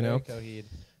vibes. Yeah, you know. Coheed.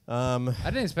 I I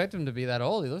didn't expect him to be that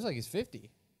old. He looks like he's 50.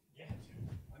 Yeah, dude.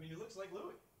 I mean, he looks like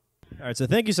Louis. All right, so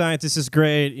thank you, science. This is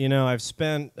great. You know, I've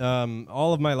spent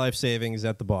all of my life savings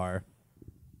at the bar,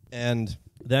 and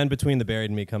then Between the Buried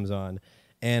and Me comes on,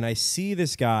 and I see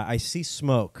this guy. I see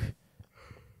smoke.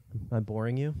 Am I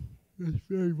boring you? It's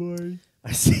very boring.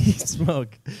 I see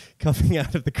smoke coming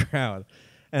out of the crowd.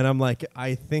 And I'm like,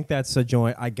 I think that's a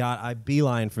joint. I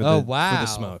beeline for Oh, for wow. the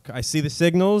smoke. I see the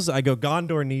signals. I go,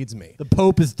 Gondor needs me. The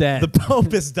Pope is dead. The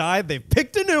Pope has died. They've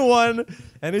picked a new one,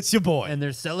 and it's your boy. And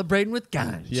they're celebrating with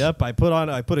ganj. Yep, I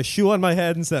put a shoe on my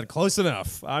head and said, close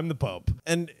enough. I'm the Pope.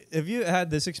 And have you had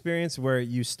this experience where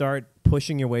you start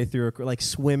pushing your way through, like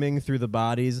swimming through the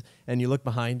bodies, and you look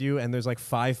behind you, and there's like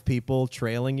 5 people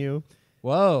trailing you?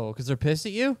 Whoa, because they're pissed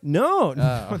at you? No,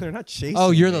 they're not chasing.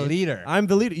 Oh, you're me. the leader. I'm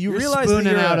the leader. You You're realize that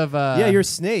spooning you're out of a- you're a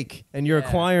snake, and you're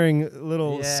acquiring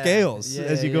little scales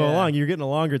as you go along. You're getting a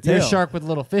longer tail. You're a shark with a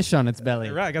little fish on its belly.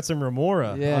 Right, I got some remora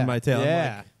on my tail. I'm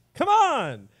Yeah. like, come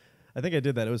on. I think I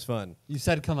did that. It was fun. You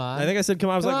said, come on. I think I said, come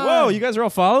on. I was Come like, on. whoa, you guys are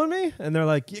all following me? And they're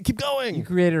like, yeah, keep going. You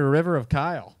created a river of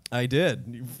Kyle. I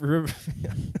did.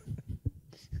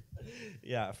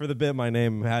 Yeah, for the bit, my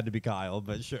name had to be Kyle,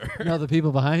 but sure. No, the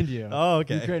people behind you. Oh,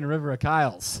 okay. You created a river of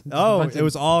Kyles. Oh, it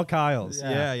was all Kyle's.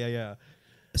 Yeah. Yeah.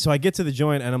 So I get to the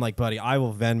joint, and I'm like, buddy, I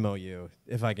will Venmo you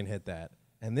if I can hit that.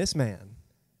 And this man.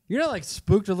 You're not like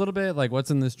spooked a little bit? Like,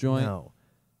 what's in this joint? No.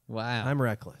 Wow. I'm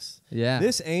reckless. Yeah.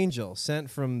 This angel sent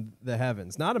from the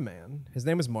heavens, not a man. His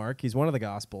name is Mark. He's one of the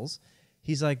Gospels.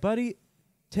 He's like, buddy,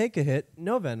 take a hit,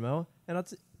 no Venmo, and I'll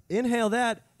inhale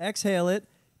that, exhale it,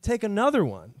 take another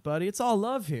one, buddy. It's all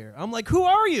love here. I'm like, who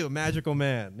are you, magical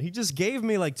man? He just gave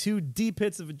me like 2 deep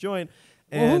hits of a joint.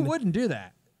 Well, And who wouldn't do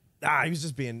that? he was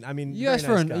just being, I mean, You very ask,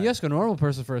 nice guy. you ask a normal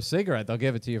person for a cigarette, they'll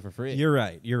give it to you for free. You're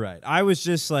right. I was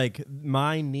just like,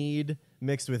 my need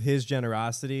mixed with his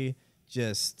generosity.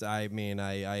 Just, I mean,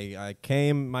 I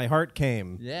came, my heart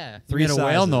came. Yeah. 3 you made a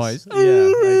whale sizes. noise.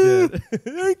 Yeah, I did.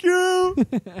 Thank you.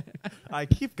 I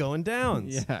keep going down.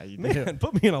 Yeah, you do. Man,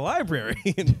 put me in a library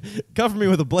and cover me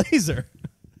with a blazer.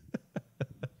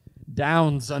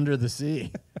 Downs under the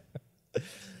sea.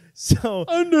 So,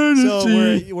 Under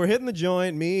the sea. we're hitting the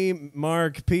joint. Me,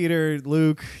 Mark, Peter,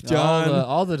 Luke, John.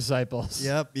 All the disciples.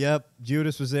 Yep.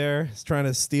 Judas was there. He's trying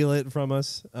to steal it from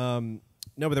us. No,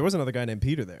 but there was another guy named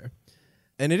Peter there.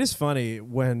 And it is funny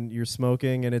when you're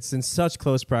smoking and it's in such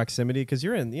close proximity because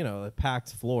you're in, a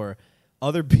packed floor.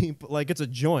 Other people, like it's a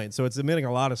joint, so it's emitting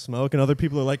a lot of smoke, and other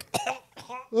people are like,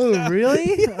 Oh,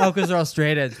 really? Oh, because they're all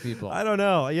straight edge people. I don't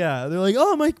know. Yeah, they're like,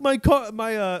 oh, my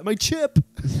chip.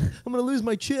 I'm gonna lose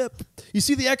my chip. You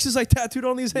see the X's I tattooed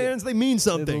on these hands? They mean I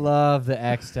something. love the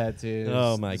X tattoos.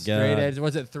 Oh, my Straight God. edge.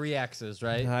 Was it 3 X's,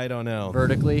 right? I don't know.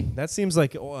 Vertically. That seems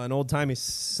like an old timey like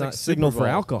signal Super for Bowl.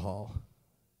 alcohol.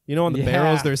 You know, on the Yeah.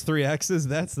 barrels, there's 3 X's.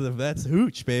 That's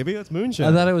hooch, baby. That's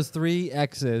moonshine. I thought it was 3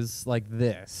 X's like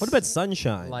this. What about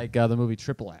sunshine? like the movie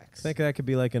Triple X? I think that could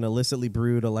be like an illicitly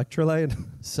brewed electrolyte.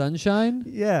 Sunshine?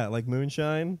 Yeah, like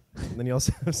moonshine. And then you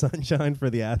also have sunshine for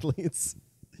the athletes.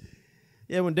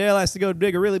 Yeah, when Dale has to go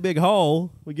dig a really big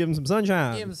hole, we give him some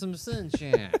sunshine. Give him some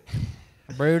sunshine.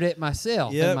 I brewed it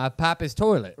myself Yep. in my papa's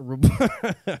toilet.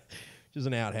 Which is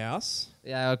an outhouse.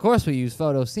 Yeah, of course we use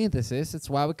photosynthesis. That's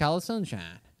why we call it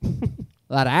sunshine.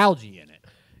 A lot of algae in it.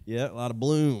 Yeah, a lot of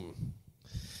bloom.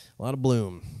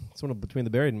 It's one of Between the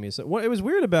Buried and Me. So what it was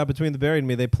weird about Between the Buried and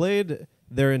Me, they played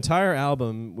their entire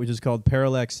album, which is called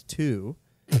Parallax 2,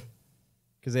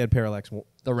 because they had Parallax 1.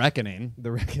 The Reckoning.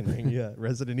 The Reckoning, yeah,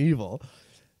 Resident Evil.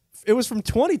 It was from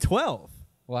 2012.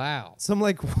 Wow. So I'm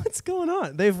like, what's going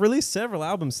on? They've released several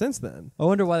albums since then. I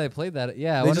wonder why they played that.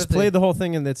 Yeah, I They wonder just if played the whole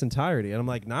thing in its entirety. And I'm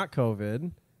like, not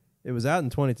COVID. It was out in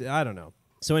 22. I don't know.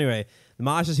 So anyway, the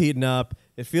mosh is heating up.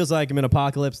 It feels like I'm in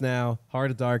Apocalypse Now,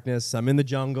 Heart of Darkness. I'm in the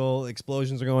jungle.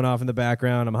 Explosions are going off in the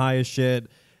background. I'm high as shit.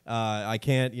 I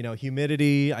can't,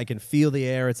 humidity. I can feel the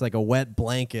air. It's like a wet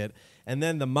blanket. And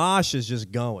then the mosh is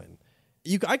just going.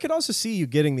 I could also see you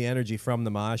getting the energy from the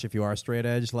mosh if you are straight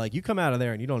edge. Like, you come out of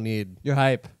there and you don't need... You're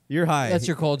hype. You're high. That's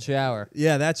your cold shower.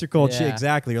 Yeah, that's your cold shit. Yeah.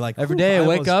 Exactly. You're like, Every "Whew, day I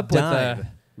wake almost up died." with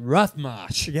a rough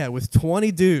mosh. Yeah, with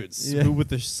 20 dudes Yeah. who with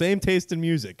the same taste in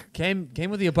music Came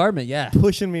with the apartment, yeah.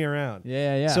 pushing me around.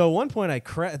 Yeah. So at one point,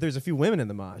 there's a few women in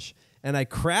the mosh, and I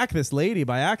crack this lady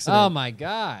by accident Oh my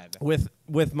God.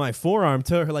 with my forearm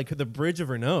to her, like the bridge of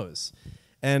her nose.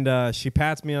 And she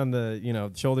pats me on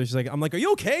the shoulder. She's like, I'm like, are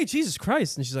you okay? Jesus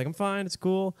Christ. And she's like, I'm fine. It's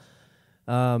cool.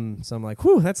 So I'm like,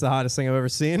 whew, that's the hottest thing I've ever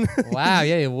seen. Wow,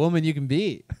 yeah, a woman you can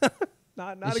beat.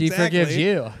 not she exactly. forgives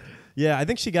you. Yeah, I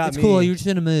think she got It's me. cool. You're just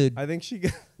in a mood. I think she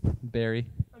got... Barry.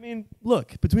 I mean,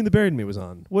 look, Between the Buried and Me was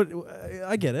on. What?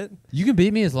 I get it. You can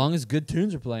beat me as long as good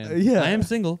tunes are playing. Yeah. I am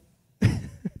single. It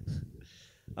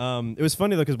was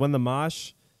funny, though, because when the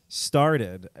mosh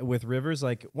started with Rivers,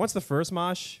 like, once the first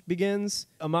mosh begins,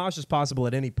 a mosh is possible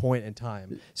at any point in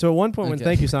time. So at one point when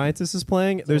Thank You Scientist is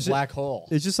playing, there's a black hole.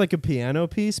 It's just like a piano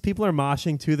piece. People are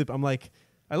moshing to the... I'm like...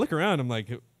 I look around, I'm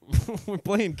like, we're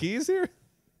playing keys here?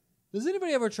 Does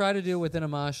anybody ever try to do within a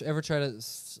mosh, ever try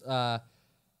to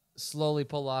slowly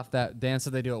pull off that dance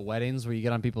that they do at weddings where you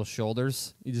get on people's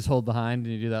shoulders? You just hold behind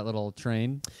and you do that little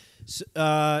train?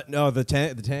 No, the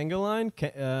tango line?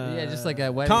 Yeah, just like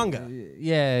a wedding. Conga.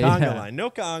 Yeah, Conga line. No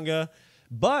conga.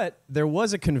 But there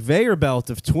was a conveyor belt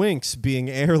of Twinks being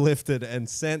airlifted and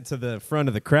sent to the front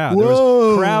of the crowd. Whoa. There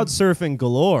was crowd surfing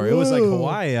galore. Whoa. It was like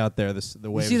Hawaii out there. The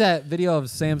waves. You see that video of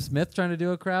Sam Smith trying to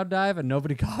do a crowd dive and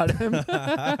nobody caught him?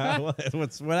 what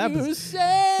happens?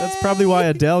 That's probably why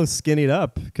Adele skinnied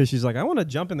up, because she's like, I want to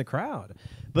jump in the crowd.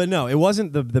 But no, it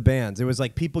wasn't the bands. It was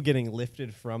like people getting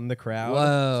lifted from the crowd.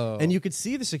 Whoa. And you could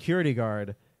see the security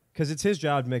guard, because it's his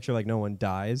job to make sure like no one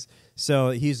dies.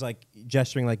 So he's like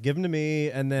gesturing like, give them to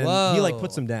me, and then he like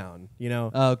puts them down, you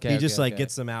know? Okay. He just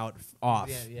gets them out off.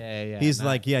 Yeah. He's nice.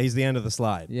 like, he's the end of the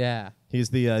slide. Yeah. He's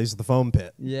the foam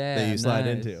pit that you slide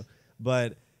nice. into.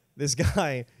 But this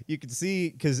guy, you could see,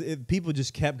 because people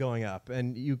just kept going up,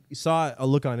 and you saw a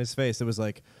look on his face that was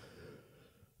like,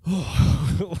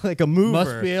 like a mover.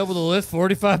 Must be able to lift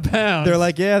 45 pounds. They're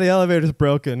like, yeah, the elevator's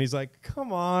broken. He's like,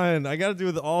 come on, I got to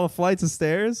do all the flights of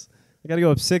stairs. I got to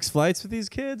go up 6 flights with these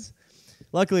kids.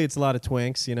 Luckily, it's a lot of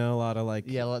Twinks, a lot of like.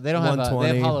 Yeah, they don't have. They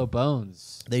have hollow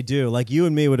bones. They do. Like you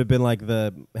and me would have been like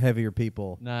the heavier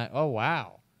people. Oh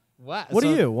wow. What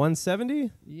are you?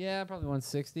 170? Yeah, probably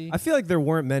 160. I feel like there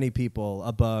weren't many people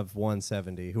above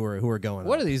 170 who are going.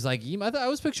 What up. are these like? I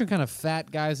was picturing kind of fat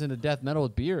guys into death metal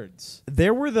with beards.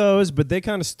 There were those, but they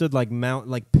kind of stood like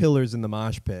pillars in the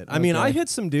mosh pit. I mean, I hit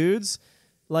some dudes.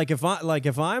 Like if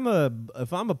I'm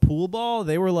a pool ball,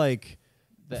 they were like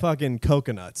fucking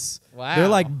coconuts. Wow. They're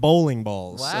like bowling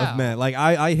balls Wow. of men. Like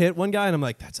I hit one guy and I'm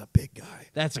like, that's a big guy.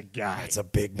 That's a guy. That's a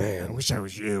big man. I wish I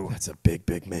was you. That's a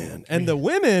big man. And the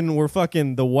women were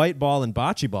fucking the white ball and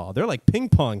bocce ball. They're like ping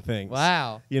pong things.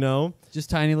 Wow. Just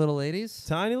tiny little ladies?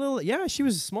 Tiny little. Yeah, she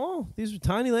was small. These were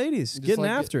tiny ladies getting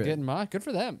after it. Good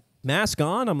for them. Mask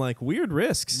on. I'm like, weird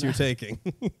risks you're taking.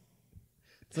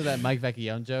 So that Mike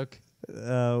Vecchione joke?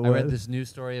 I read this news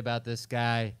story about this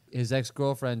guy. His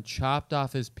ex-girlfriend chopped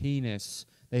off his penis.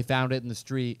 They found it in the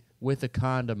street with a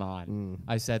condom on.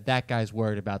 I said, that guy's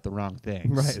worried about the wrong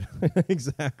things. Right.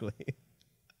 Exactly.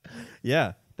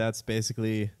 Yeah, that's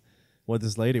basically what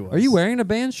this lady was. Are you wearing a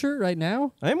band shirt right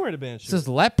now? I am wearing a band shirt. It says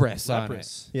leprous on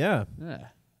it. Yeah. Yeah.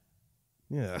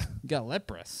 Yeah. You got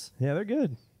leprous. Yeah, they're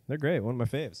good. They're great. One of my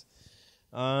faves.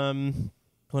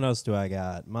 What else do I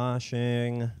got?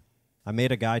 Moshing. I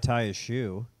made a guy tie his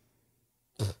shoe.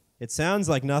 It sounds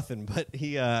like nothing, but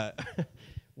he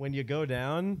when you go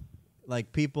down, like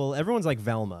everyone's like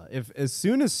Velma. As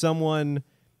soon as someone,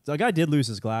 the guy did lose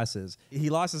his glasses.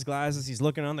 He lost his glasses. He's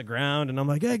looking on the ground, and I'm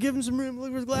like, hey, give him some room. Look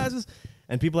for his glasses.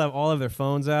 And people have all of their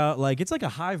phones out. Like, it's like a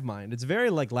hive mind. It's very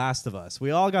like Last of Us.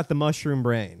 We all got the mushroom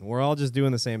brain. We're all just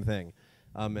doing the same thing.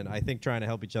 And I think trying to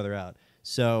help each other out.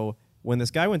 So when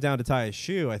this guy went down to tie his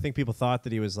shoe, I think people thought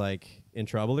that he was like in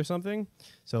trouble or something.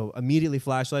 So immediately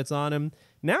flashlights on him.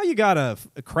 Now you got a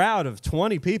crowd of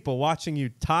 20 people watching you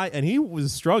tie, and he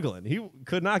was struggling. He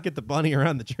could not get the bunny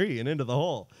around the tree and into the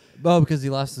hole. Oh, because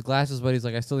he lost his glasses, but he's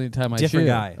like, I still need to tie my Different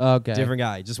shoe. guy. Okay. Different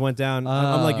guy. Just went down.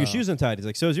 I'm like, your shoe's untied. He's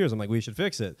like, so is yours. I'm like, we should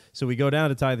fix it. So we go down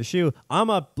to tie the shoe.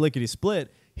 I'm up lickety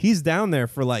split. He's down there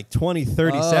for like 20,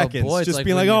 30 seconds. Boy, just like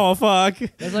being like, oh, fuck.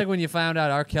 It's like when you found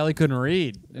out R. Kelly couldn't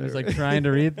read. He was like trying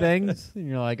to read things. And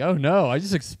you're like, oh, no, I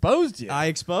just exposed you. I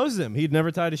exposed him. He'd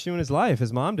never tied a shoe in his life.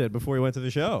 His mom did before he went to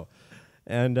the show.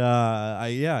 And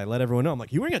I let everyone know. I'm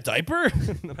like, you wearing a diaper?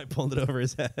 And then I pulled it over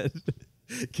his head.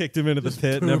 Kicked him into the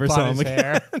pit. Never saw him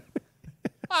again.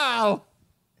 Ow.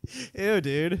 Ew,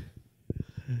 dude.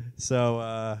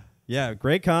 So, yeah,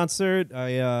 great concert.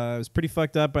 I was pretty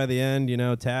fucked up by the end,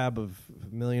 tab of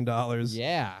 $1 million.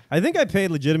 Yeah. I think I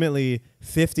paid legitimately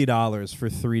 $50 for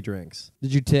 3 drinks.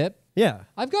 Did you tip? Yeah.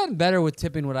 I've gotten better with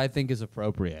tipping what I think is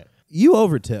appropriate. You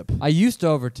overtip. I used to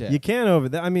overtip. You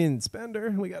can't I mean,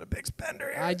 spender. We got a big spender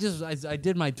here. I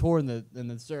did my tour in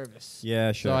the service.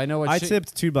 Yeah, sure. So I know what I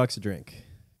tipped $2 a drink.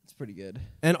 pretty good.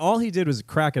 And all he did was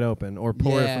crack it open or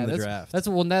pour it from the draft.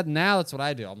 Now that's what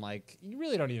I do. I'm like, you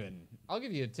really don't even. I'll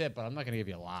give you a tip, but I'm not gonna give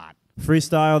you a lot.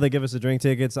 Freestyle, they give us the drink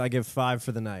tickets. I give 5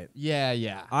 for the night.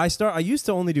 Yeah. I used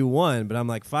to only do 1, but I'm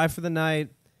like 5 for the night.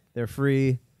 They're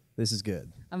free. This is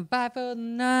good. I'm 5 for the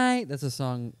night. That's a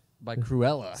song by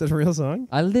Cruella. Is that a real song?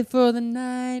 I live for the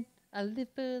night. I live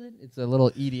for the. It's a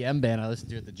little EDM band I listen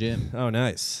to at the gym. Oh,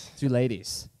 nice. 2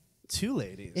 ladies. 2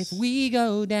 ladies. If we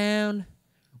go down,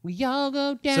 we all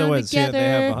go down so together. They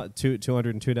have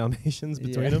 202 Dalmatians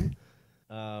between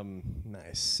them.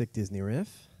 Nice. Sick Disney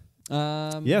riff.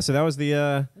 Yeah, so that was the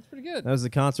that's pretty good. That was the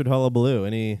concert hullabaloo.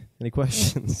 Any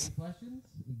questions? Any questions?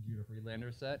 Judah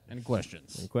Freelander set. Any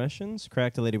questions? Any questions?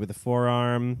 Cracked a lady with a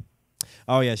forearm.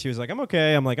 Oh yeah, she was like, "I'm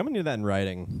okay." I'm like, "I'm gonna need that in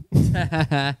writing."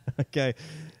 Okay,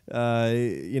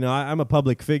 I'm a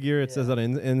public figure. It says that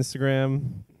on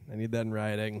Instagram. I need that in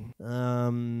writing.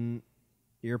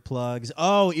 Earplugs.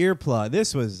 Oh, earplug.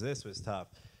 This was tough.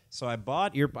 So I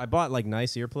bought like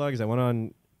nice earplugs. I went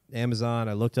on Amazon.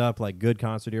 I looked up like good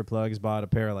concert earplugs. Bought a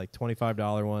pair of like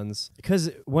 $25 ones.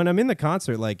 Because when I'm in the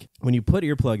concert, like when you put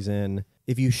earplugs in,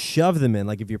 if you shove them in,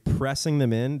 like if you're pressing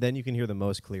them in, then you can hear the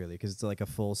most clearly because it's like a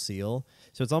full seal.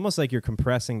 So it's almost like you're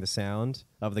compressing the sound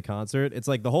of the concert. It's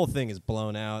like the whole thing is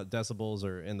blown out. Decibels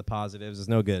are in the positives. It's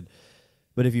no good.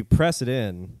 But if you press it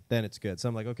in, then it's good. So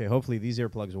I'm like, okay, hopefully these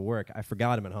earplugs will work. I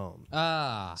forgot them at home.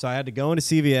 So I had to go into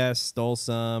CVS, stole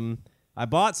some. I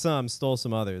bought some, stole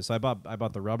some others. So I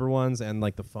bought the rubber ones and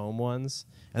like the foam ones.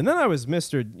 And then I was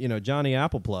Mr. Johnny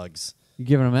Apple plugs. You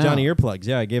giving them out? Johnny earplugs.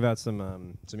 Yeah, I gave out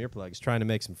some earplugs, trying to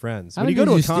make some friends. How When you many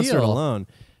go to a did you concert steal? alone,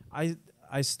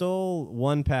 I stole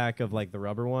 1 pack of like the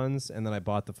rubber ones, and then I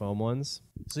bought the foam ones.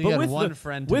 So you had one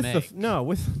friend to make.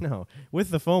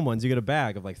 With the foam ones, you get a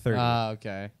bag of like 30.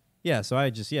 Okay. Yeah, so I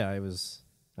had a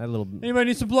little. Anybody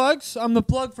need some plugs? I'm the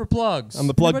plug for plugs. I'm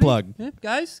the plug Anybody? plug. Yeah,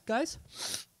 guys.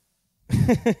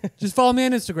 Just follow me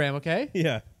on Instagram, okay?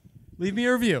 Yeah, Leave me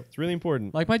a review. it's really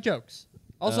important. Like my jokes.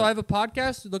 Also, I have a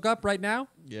podcast to look up right now.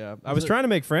 Yeah, I was trying to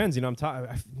make friends.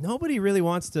 Nobody really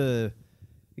wants to,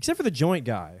 except for the joint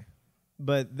guy.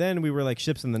 But then we were like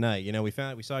ships in the night.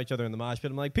 We saw each other in the mosh pit.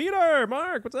 I'm like, Peter,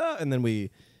 Mark, what's up? And then he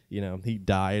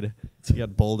died. He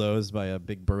got bulldozed by a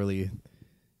big burly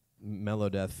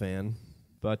Melodeath fan.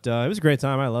 But it was a great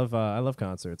time. I love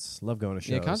concerts. Love going to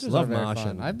shows. Yeah, concerts love are very moshing.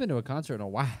 fun. I haven't been to a concert in a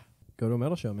while. Go to a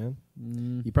metal show, man.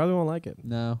 You probably won't like it.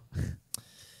 No.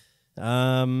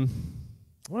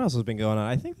 What else has been going on?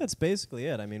 I think that's basically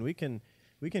it. I mean, we can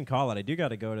call it. I do got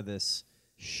to go to this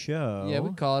show. Yeah,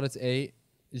 we call it. It's 8.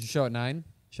 Is your show at 9?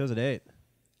 Show's at 8.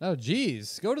 Oh,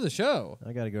 geez. Go to the show.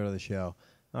 I got to go to the show.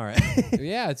 All right.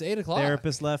 Yeah, it's 8 o'clock.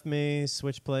 Therapist left me,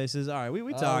 switched places. All right,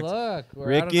 we talked. Look, we're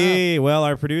Ricky, well,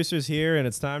 our producer's here, and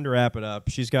it's time to wrap it up.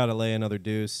 She's got to lay another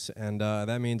deuce, and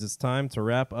that means it's time to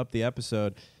wrap up the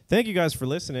episode. Thank you guys for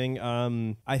listening.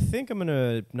 I think I'm going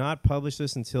to not publish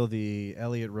this until the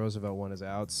Elliot Roosevelt one is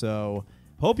out, so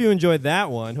hope you enjoyed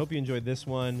that one. Hope you enjoyed this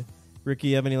one. Ricky,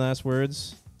 you have any last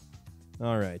words?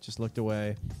 All right, just looked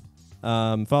away.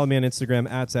 Follow me on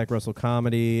Instagram at Zach Russell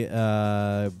Comedy.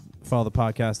 Follow the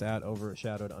podcast at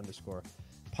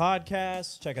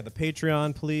Overshadowed_podcast. Check out the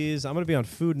Patreon, please. I'm going to be on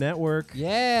Food Network.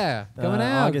 Yeah, coming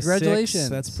out. August Congratulations. 6th.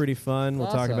 That's pretty fun. We'll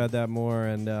talk Awesome. about that more.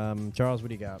 And Charles, what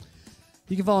do you got?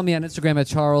 You can follow me on Instagram at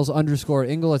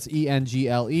Charles_Engle. It's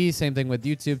ENGLE. Same thing with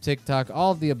YouTube, TikTok,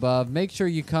 all of the above. Make sure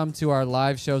you come to our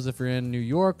live shows if you're in New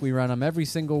York. We run them every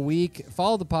single week.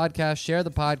 Follow the podcast, share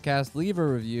the podcast, leave a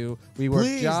review. We work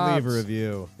Please jobs. leave a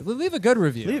review. Leave a good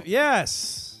review.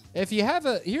 Yes. If you have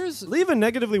Leave a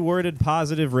negatively worded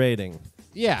positive rating.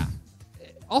 Yeah.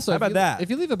 Also, How about that? If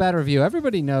you leave a bad review,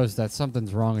 everybody knows that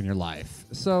something's wrong in your life.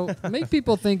 So make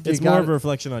people think It's you more got of a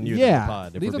reflection on you yeah. than the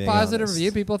pod. If Leave we're a being positive honest.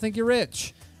 review. People think you're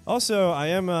rich. Also,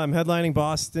 I'm headlining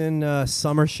Boston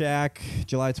Summer Shack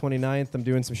July 29th. I'm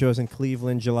doing some shows in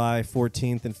Cleveland July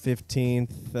 14th and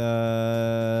 15th.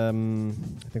 I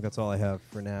think that's all I have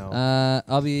for now.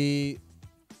 I'll be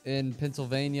in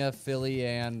Pennsylvania, Philly,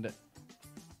 and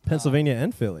Pennsylvania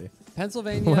and Philly.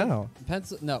 Pennsylvania. Wow.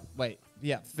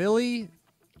 Philly,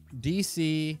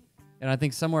 DC, and I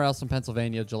think somewhere else in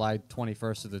Pennsylvania, July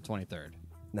 21st to the 23rd.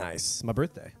 Nice. My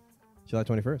birthday, July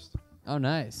 21st. Oh,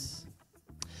 nice.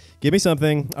 Give me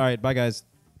something. All right. Bye, guys.